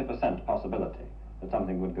a 20% possibility that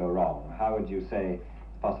something would go wrong. How would you say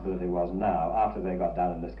the possibility was now, after they got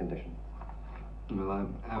down in this condition? Well,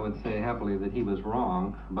 I would say happily that he was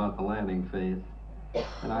wrong about the landing phase,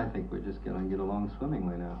 and I think we're just going to get along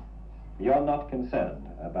swimmingly now. You're not concerned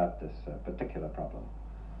about this particular problem?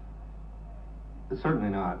 Certainly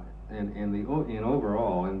not. In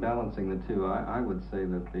overall, in balancing the two, I would say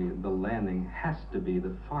that the landing has to be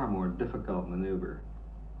the far more difficult maneuver.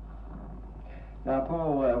 Now,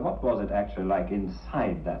 Paul, what was it actually like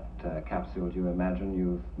inside that capsule, do you imagine?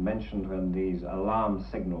 You've mentioned when these alarm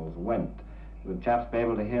signals went. Would chaps be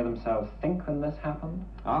able to hear themselves think when this happened?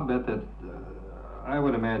 I'll bet that, I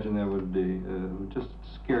would imagine that would be, just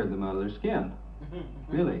scared them out of their skin.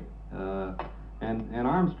 Really. And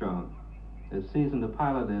Armstrong, as seasoned a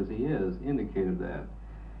pilot as he is, indicated that.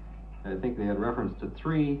 I think they had reference to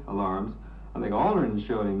 3 alarms. I think Aldrin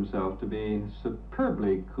showed himself to be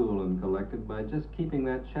superbly cool and collected by just keeping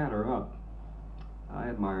that chatter up. I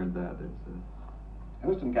admired that.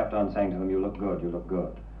 Houston kept on saying to them, "You look good, you look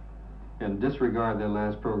good." And disregard that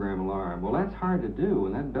last program alarm. Well, that's hard to do.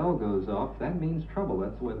 When that bell goes off, that means trouble.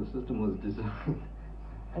 That's the way the system was designed.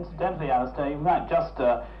 Incidentally, Alistair, you might just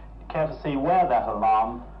care to see where that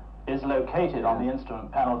alarm is located on the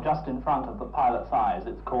instrument panel just in front of the pilot's eyes.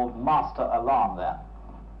 It's called Master Alarm there.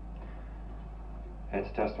 It's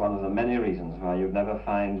just one of the many reasons why you'd never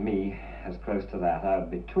find me as close to that. I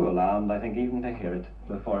would be too alarmed, I think, even to hear it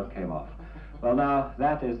before it came off. Well, now,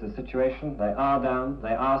 that is the situation. They are down.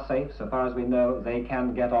 They are safe. So far as we know, they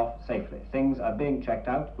can get off safely. Things are being checked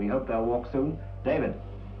out. We hope they'll walk soon. David.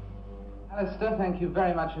 Alistair, thank you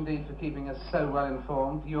very much indeed for keeping us so well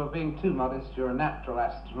informed. You're being too modest. You're a natural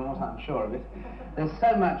astronaut, I'm sure of it. There's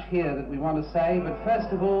so much here that we want to say, but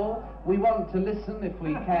first of all, we want to listen, if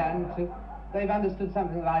we can, to... They've understood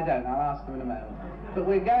something that I don't. I'll ask them in a moment. But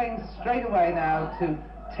we're going straight away now to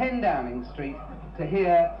 10 Downing Street to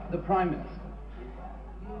hear the Prime Minister.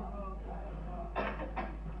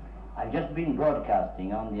 I've just been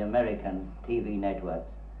broadcasting on the American TV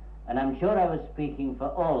networks, and I'm sure I was speaking for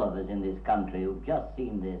all of us in this country who've just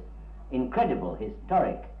seen this incredible,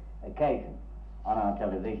 historic occasion on our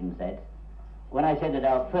television sets, when I said that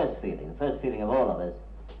our first feeling, the first feeling of all of us,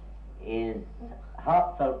 is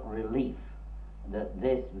heartfelt relief that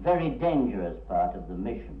this very dangerous part of the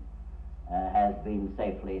mission has been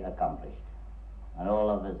safely accomplished. And all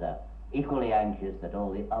of us are equally anxious that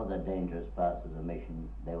all the other dangerous parts of the mission,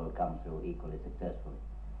 they will come through equally successfully.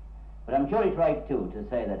 But I'm sure it's right, too, to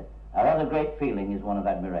say that our other great feeling is one of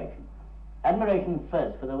admiration. Admiration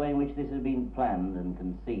first for the way in which this has been planned and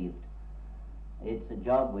conceived, It's a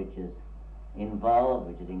job which is involved,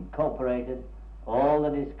 which has incorporated all the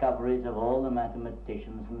discoveries of all the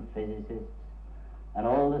mathematicians and physicists and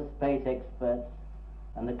all the space experts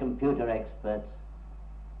and the computer experts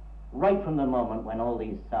right from the moment when all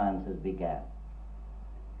these sciences began.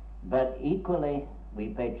 But equally, we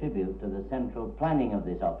pay tribute to the central planning of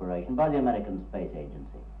this operation by the American Space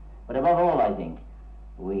Agency. But above all, I think,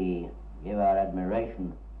 we give our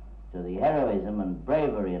admiration to the heroism and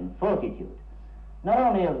bravery and fortitude, not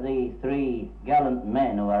only of the 3 gallant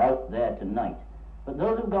men who are out there tonight, but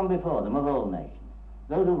those who've gone before them of all nations,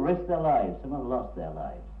 those who risked their lives, some have lost their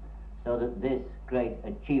lives, so that this great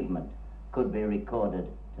achievement could be recorded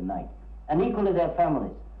tonight. And equally their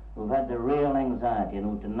families, who've had the real anxiety and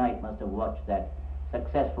who tonight must have watched that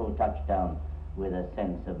successful touchdown with a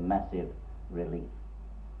sense of massive relief.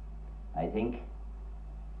 I think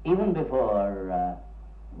even before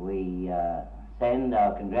we send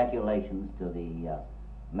our congratulations to the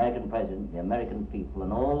American President, the American people,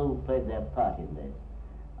 and all who played their part in this,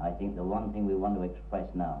 I think the one thing we want to express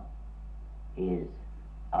now is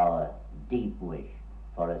our deep wish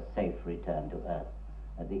for a safe return to Earth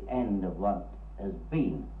at the end of what has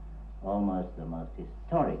been almost the most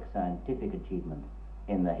historic scientific achievement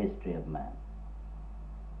in the history of man.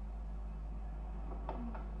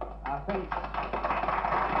 Our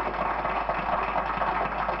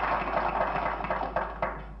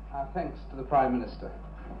thanks to the Prime Minister.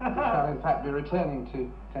 We shall in fact be returning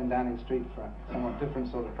to 10 Downing Street for a somewhat different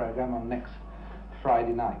sort of programme on next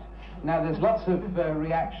Friday night. Now there's lots of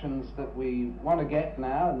reactions that we want to get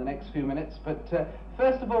now in the next few minutes, but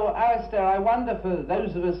first of all, Alistair, I wonder for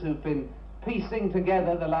those of us who've been piecing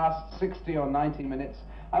together the last 60 or 90 minutes,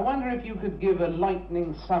 I wonder if you could give a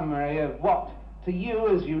lightning summary of what, to you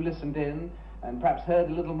as you listened in, and perhaps heard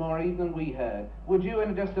a little more even than we heard, would you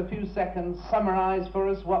in just a few seconds summarise for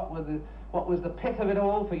us what was the pith of it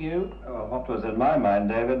all for you? Well, what was in my mind,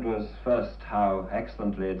 David, was first how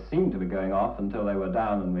excellently it seemed to be going off until they were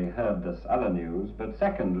down and we heard this other news, but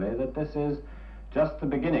secondly, that this is just the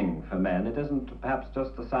beginning for men. It isn't perhaps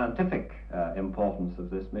just the scientific importance of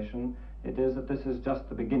this mission, it is that this is just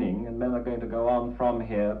the beginning, and men are going to go on from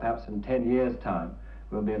here, perhaps in 10 years' time.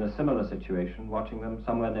 We'll be in a similar situation, watching them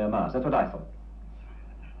somewhere near Mars. That's what I thought.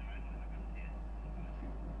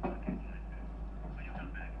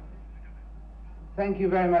 Thank you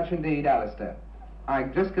very much indeed, Alistair. I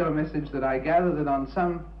just got a message that I gather that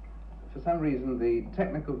for some reason, the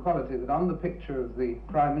technical quality that on the picture of the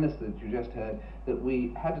Prime Minister that you just heard, that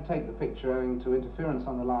we had to take the picture owing to interference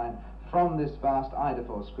on the line from this vast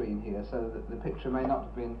Idafor screen here, so that the picture may not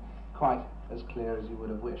have been quite as clear as you would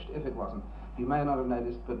have wished. If it wasn't, you may not have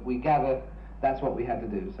noticed, but we gather that's what we had to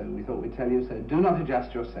do, so we thought we'd tell you, so do not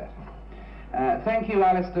adjust your set. Thank you,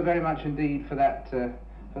 Alistair, very much indeed for that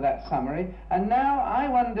summary. And now I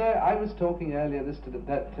wonder, I was talking earlier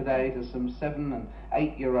today to some 7- and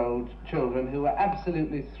 8-year-old children who are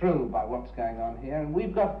absolutely thrilled by what's going on here, and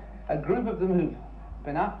we've got a group of them who've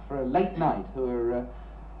been up for a late night who are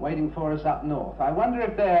waiting for us up north. I wonder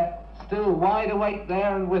if they're still wide awake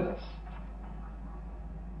there and with us.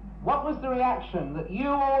 What was the reaction that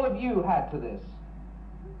all of you had to this?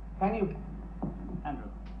 Can you... Andrew?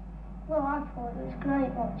 Well, I thought it was great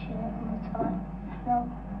watching it all the time. You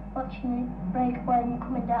know, watching it break away and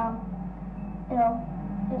coming down. You know,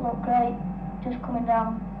 it looked great, just coming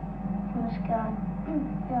down from the sky.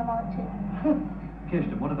 Yeah, I liked it.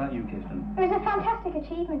 Kirsten, what about you, Kirsten? It was a fantastic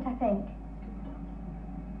achievement, I think.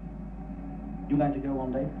 You like to go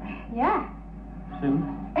one day? Yeah. Soon?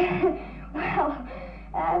 Well,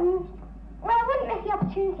 I wouldn't miss the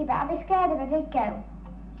opportunity, but I'd be scared if I did go.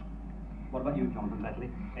 What about you, Jonathan Betley?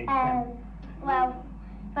 Age 10? Well,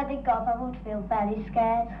 if I did go up, I would feel very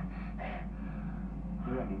scared.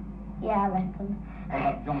 You reckon? Yeah, I reckon. What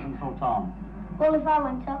about Jonathan Sultan? Well, if I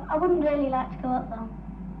went up, I wouldn't really like to go up, though.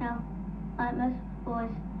 No, like most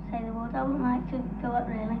boys say they would. I wouldn't like to go up,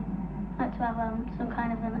 really. I'd like to have some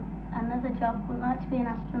kind of another job. Wouldn't like to be an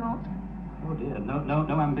astronaut. Oh dear,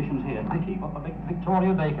 no ambitions here. Vicky, what about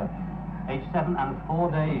Victoria Baker? Age 7 and 4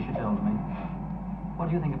 days, she tells me. What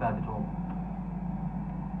do you think about it all?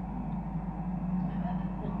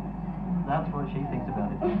 That's what she thinks about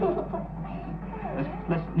it.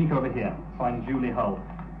 Let's sneak over here, find Julie Hull,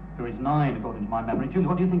 who is 9 according to my memory. Julie,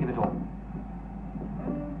 what do you think of it all?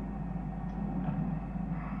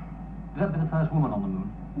 Would that be the first woman on the moon?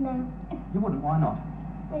 No. You wouldn't, why not?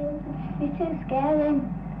 It'd be too scary.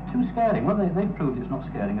 Too scaring? Well, they've proved it's not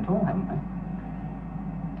scaring at all, haven't they?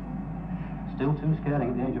 Still too scaring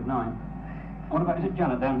at the age of 9. What about, is it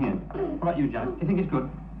Janet down here? What about you, Janet? Do you think it's good?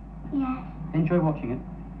 Yes. Enjoy watching it?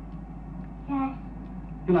 Yes.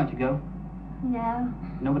 Do you like to go? No.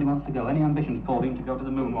 Nobody wants to go. Any ambitions, Pauline, to go to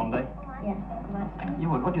the moon one day? Yes, I'd like to. You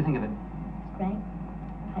would. What do you think of it? It's great.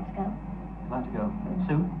 Let's go. I'd like to go.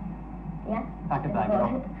 Soon? Yeah? Pack a bag. You're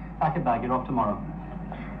off. Pack a bag. You're off tomorrow.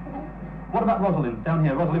 What about Rosalind, down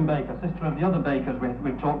here? Rosalind Baker, sister of the other Bakers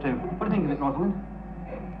we've talked to. What do you think of it, Rosalind?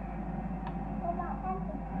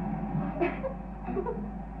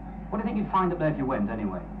 What do you think you'd find up there if you went,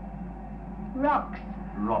 anyway? Rocks.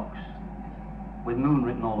 Rocks. With moon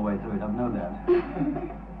written all the way through it, I've no doubt. Do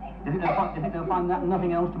you think they'll find that and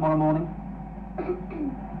nothing else tomorrow morning?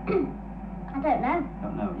 I don't know.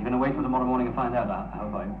 Don't know. You're going to wait for tomorrow morning and find out, how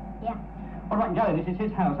about you? Yeah. All right, Gary, this is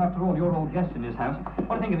his house. After all, you're all guests in his house.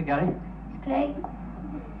 What do you think of it, Gary? It's great.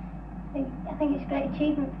 I think it's a great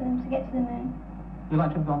achievement for them to get to the moon. Would you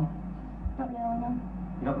like to have gone? Not really, no.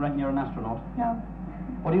 You don't reckon you're an astronaut? No.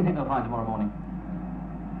 What do you think they'll find tomorrow morning?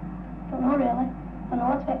 Don't know really. Don't know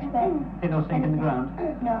what to expect. Think they'll sink in the ground?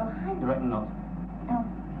 No. You reckon not? No.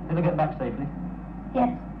 Think they'll get back safely?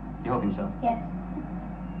 Yes. You're hoping so? Yes.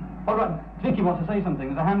 All right, Vicky wants to say something.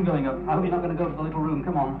 There's a hand going up. I hope you're not going to go to the little room.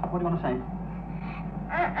 Come on. What do you want to say?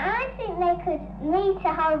 I think they could meet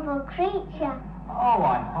a horrible creature. Oh,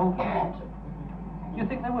 I hope not. You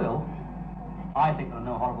think they will? I think there are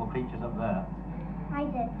no horrible creatures up there. I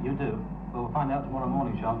do. You do? Well, we'll find out tomorrow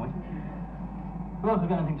morning, shan't we? Who else has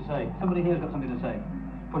got anything to say? Somebody here's got something to say.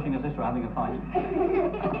 Pushing a sister having a fight.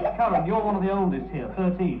 Karen, you're one of the oldest here,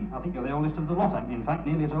 13. I think you're the oldest of the lot, in fact,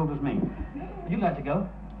 nearly as old as me. Would you like to go?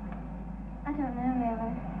 I don't know,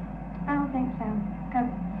 really. I don't think so.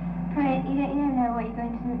 Because you don't know what you're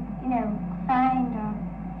going to, find, or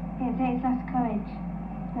it takes less courage.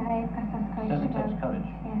 It Certainly takes courage.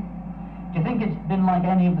 Yeah. Do you think it's been like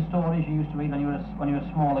any of the stories you used to read when you were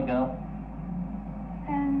a smaller girl?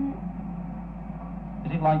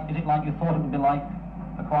 Is it like you thought it would be like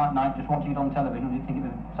a quiet night just watching it on television, or did you think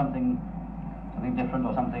it was something different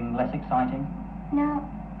or something less exciting? No,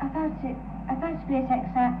 I thought it would be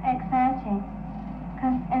exciting.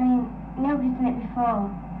 Because, nobody's done it before.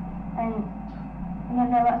 And you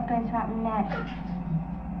never know what's going to happen next. It's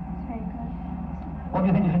very good. What do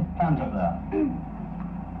you think you should plant up there?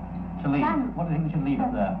 To leave? Plant? What do you think we should leave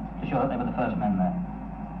up there to show that they were the first men there?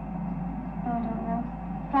 Oh, I don't know.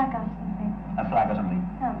 Flag or something. A flag or something?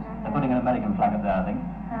 I don't know. They're putting an American flag up there, I think.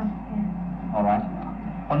 Oh, yeah. All right.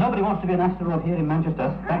 Well, nobody wants to be an astronaut here in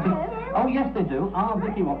Manchester. Thank you. Oh, yes, they do.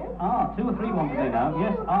 Vicky wants. 2 or 3 want to be now.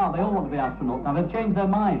 Yes, they all want to be astronauts. Now, they've changed their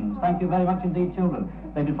minds. Thank you very much indeed, children.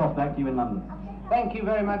 David Frost, back to you in London. Thank you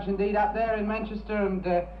very much indeed up there in Manchester, and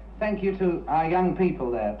thank you to our young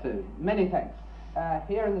people there too. Many thanks.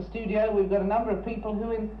 Here in the studio we've got a number of people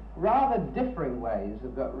who in rather differing ways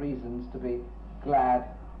have got reasons to be glad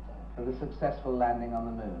for the successful landing on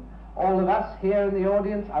the moon. All of us here in the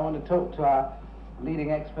audience, I want to talk to our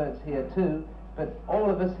leading experts here too, but all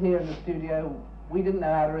of us here in the studio, we didn't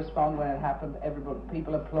know how to respond when it happened.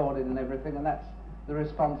 People applauded and everything, and that's the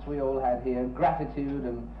response we all had here, gratitude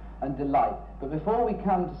and delight. But before we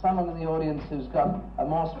come to someone in the audience who's got a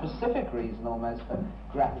more specific reason almost for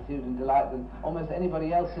gratitude and delight than almost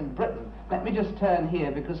anybody else in Britain, let me just turn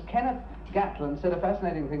here, because Kenneth Gatlin said a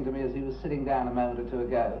fascinating thing to me as he was sitting down a moment or two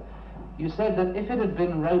ago. You said that if it had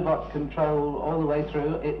been robot control all the way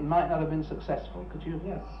through, it might not have been successful. Could you?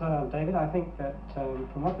 Yes, David, I think that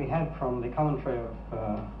from what we had from the commentary of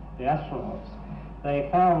the astronauts, they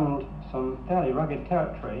found some fairly rugged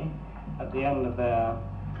territory at the end of their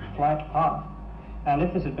flight path. And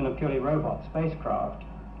if this had been a purely robot spacecraft,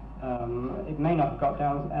 it may not have got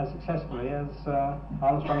down as successfully as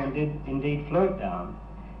Armstrong indeed flew it down.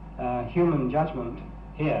 Human judgment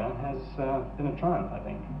here has been a triumph, I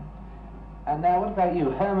think. And now, what about you?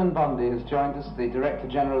 Herman Bondi has joined us, the Director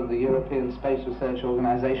General of the European Space Research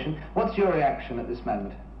Organization. What's your reaction at this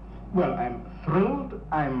moment? Well, I'm thrilled.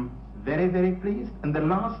 I'm very, very pleased. And the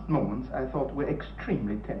last moments, I thought, were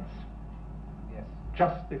extremely tense. Yes.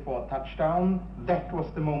 Just before touchdown, that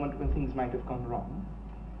was the moment when things might have gone wrong.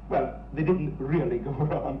 Well, they didn't really go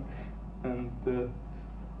wrong. And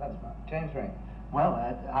that's right. James Ring. Well,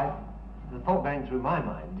 the thought going through my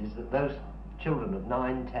mind is that those children of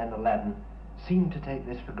 9, 10, 11 seem to take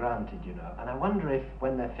this for granted, you know. And I wonder if,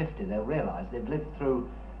 when they're 50, they'll realise they've lived through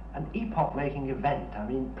an epoch-making event. I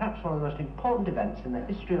mean, perhaps one of the most important events in the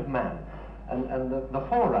history of man, and the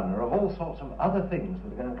forerunner of all sorts of other things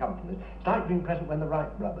that are going to come from this. It's like being present when the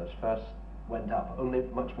Wright brothers first went up, only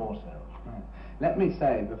much more so. Right. Let me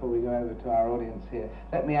say, before we go over to our audience here,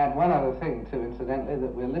 let me add one other thing too, incidentally,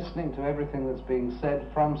 that we're listening to everything that's being said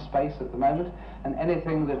from space at the moment, and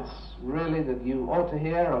anything that's really that you ought to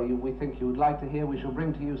hear or we think you would like to hear, we shall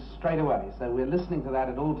bring to you straight away. So we're listening to that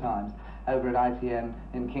at all times over at ITN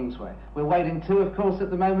in Kingsway. We're waiting too, of course, at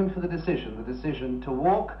the moment for the decision to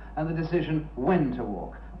walk and the decision when to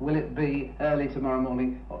walk. Will it be early tomorrow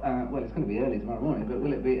morning? Well, it's going to be early tomorrow morning, but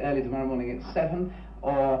will it be early tomorrow morning at 7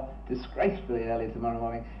 or disgracefully early tomorrow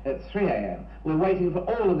morning at 3 a.m. We're waiting for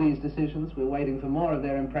all of these decisions. We're waiting for more of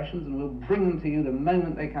their impressions, and we'll bring them to you the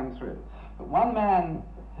moment they come through. But one man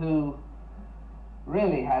who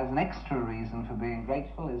really has an extra reason for being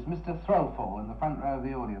grateful is Mr. Threlfall in the front row of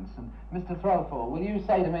the audience. And Mr. Threlfall, will you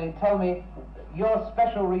say to me, tell me your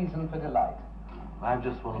special reason for delight? I've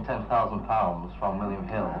just won £10,000 from William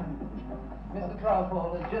Hill. Mr.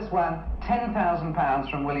 Threlfall has just won £10,000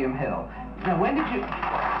 from William Hill. Now, when did you...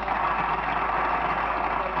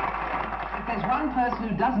 If there's one person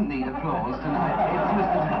who doesn't need applause tonight, it's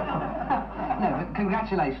Mr. Threlfall. No, but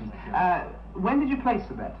congratulations. When did you place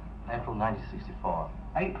the bet? April 1964.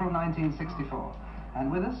 April 1964.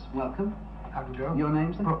 And with us, welcome. How do you do? Your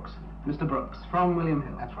name, sir? Brooks. Mr. Brooks, from William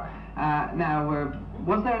Hill. That's right. Now,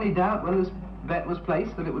 was there any doubt when this bet was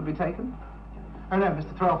placed that it would be taken? Oh no,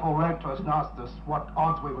 Mr. Threlfall wrote to us and asked us what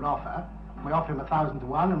odds we would offer. We offered him 1,000 to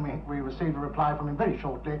 1, and we received a reply from him very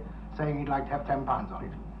shortly saying he'd like to have £10 on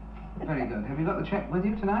it. Very good. Have you got the cheque with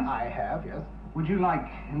you tonight? I have, yes. Would you like,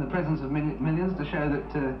 in the presence of millions, to show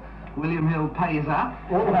that William Hill pays up?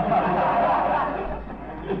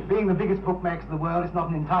 Being the biggest bookmakers in the world, it's not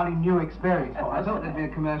an entirely new experience for us. I thought there'd be a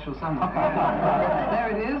commercial somewhere. There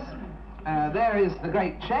it is. There is the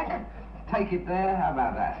great cheque. Take it there. How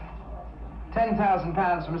about that?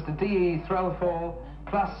 £10,000 from Mr. D.E. Threlfall,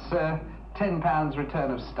 plus £10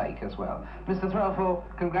 return of stake as well. Mr. Threlfall,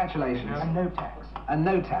 congratulations. And no tax. And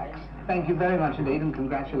no tax. Thank you very much indeed, and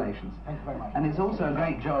congratulations. Thank you very much. And it's also a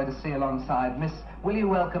great joy to see alongside Miss... Will you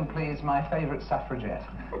welcome, please, my favourite suffragette,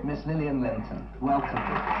 Miss Lillian Linton. Welcome.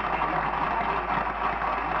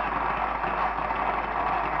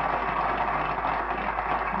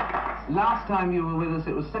 Last time you were with us,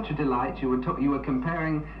 it was such a delight. You were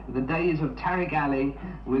comparing the days of Tariq Ali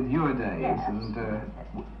with your days, yes. And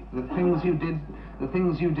the things you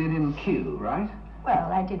did in Kew, right?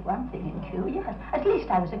 Well, I did one thing in Kew, yes. At least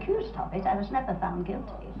I was accused of it. I was never found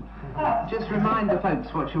guilty. Just remind the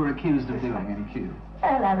folks what you were accused of doing in Kew.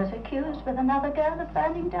 Well, I was accused with another girl of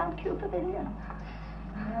burning down Kew Pavilion.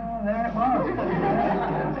 There it was.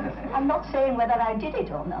 I'm not saying whether I did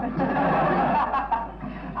it or not.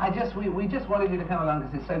 We just wanted you to come along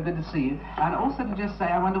because it's so good to see you, and also to just say,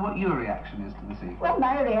 I wonder what your reaction is to this evening. Well,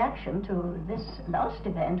 my reaction to this last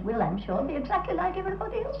event will, I'm sure, be exactly like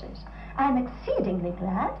everybody else's. I'm exceedingly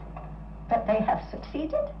glad that they have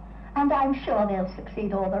succeeded, and I'm sure they'll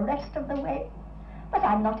succeed all the rest of the way. But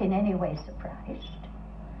I'm not in any way surprised.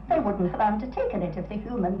 They wouldn't have undertaken it if the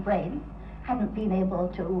human brain hadn't been able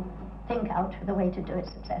to think out the way to do it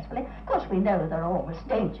successfully. Of course, we know there are always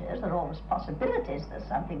dangers, there are always possibilities that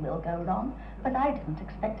something will go wrong, but I didn't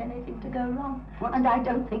expect anything to go wrong, and I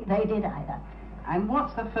don't think they did either. And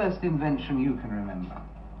what's the first invention you can remember?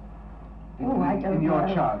 I don't in your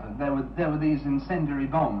know. childhood, there were these incendiary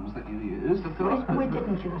bombs that you used, of course. We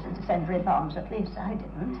didn't use incendiary bombs, at least I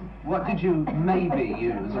didn't. What did you maybe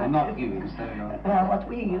use or not use? Well, what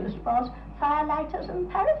we used was firelighters and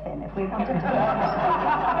paraffin, if we wanted to.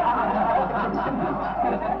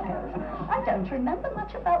 I don't remember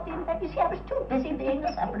much about the invention. You see, I was too busy being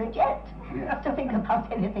a suffragette to think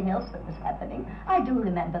about anything else that was happening. I do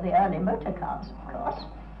remember the early motor cars, of course.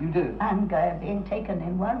 You do? And being taken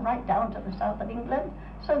in one right down to the south of England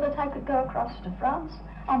so that I could go across to France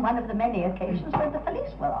on one of the many occasions when the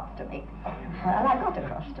police were after me. Well, I got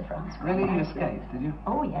across to France. Really? You escaped, did you?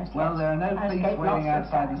 Oh, yes, Well, there are no police waiting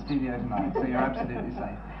outside the studio tonight, so you're absolutely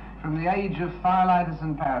safe. From the age of firelighters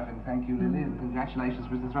and paraffin, thank you, Lily, and congratulations,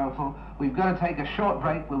 Mr. Threlfall. We've got to take a short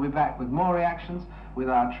break. We'll be back with more reactions, with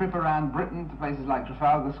our trip around Britain to places like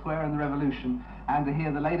Trafalgar Square and the Revolution, and to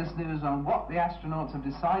hear the latest news on what the astronauts have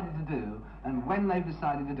decided to do and when they've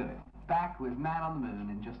decided to do it. Back with Man on the Moon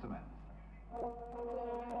in just a moment.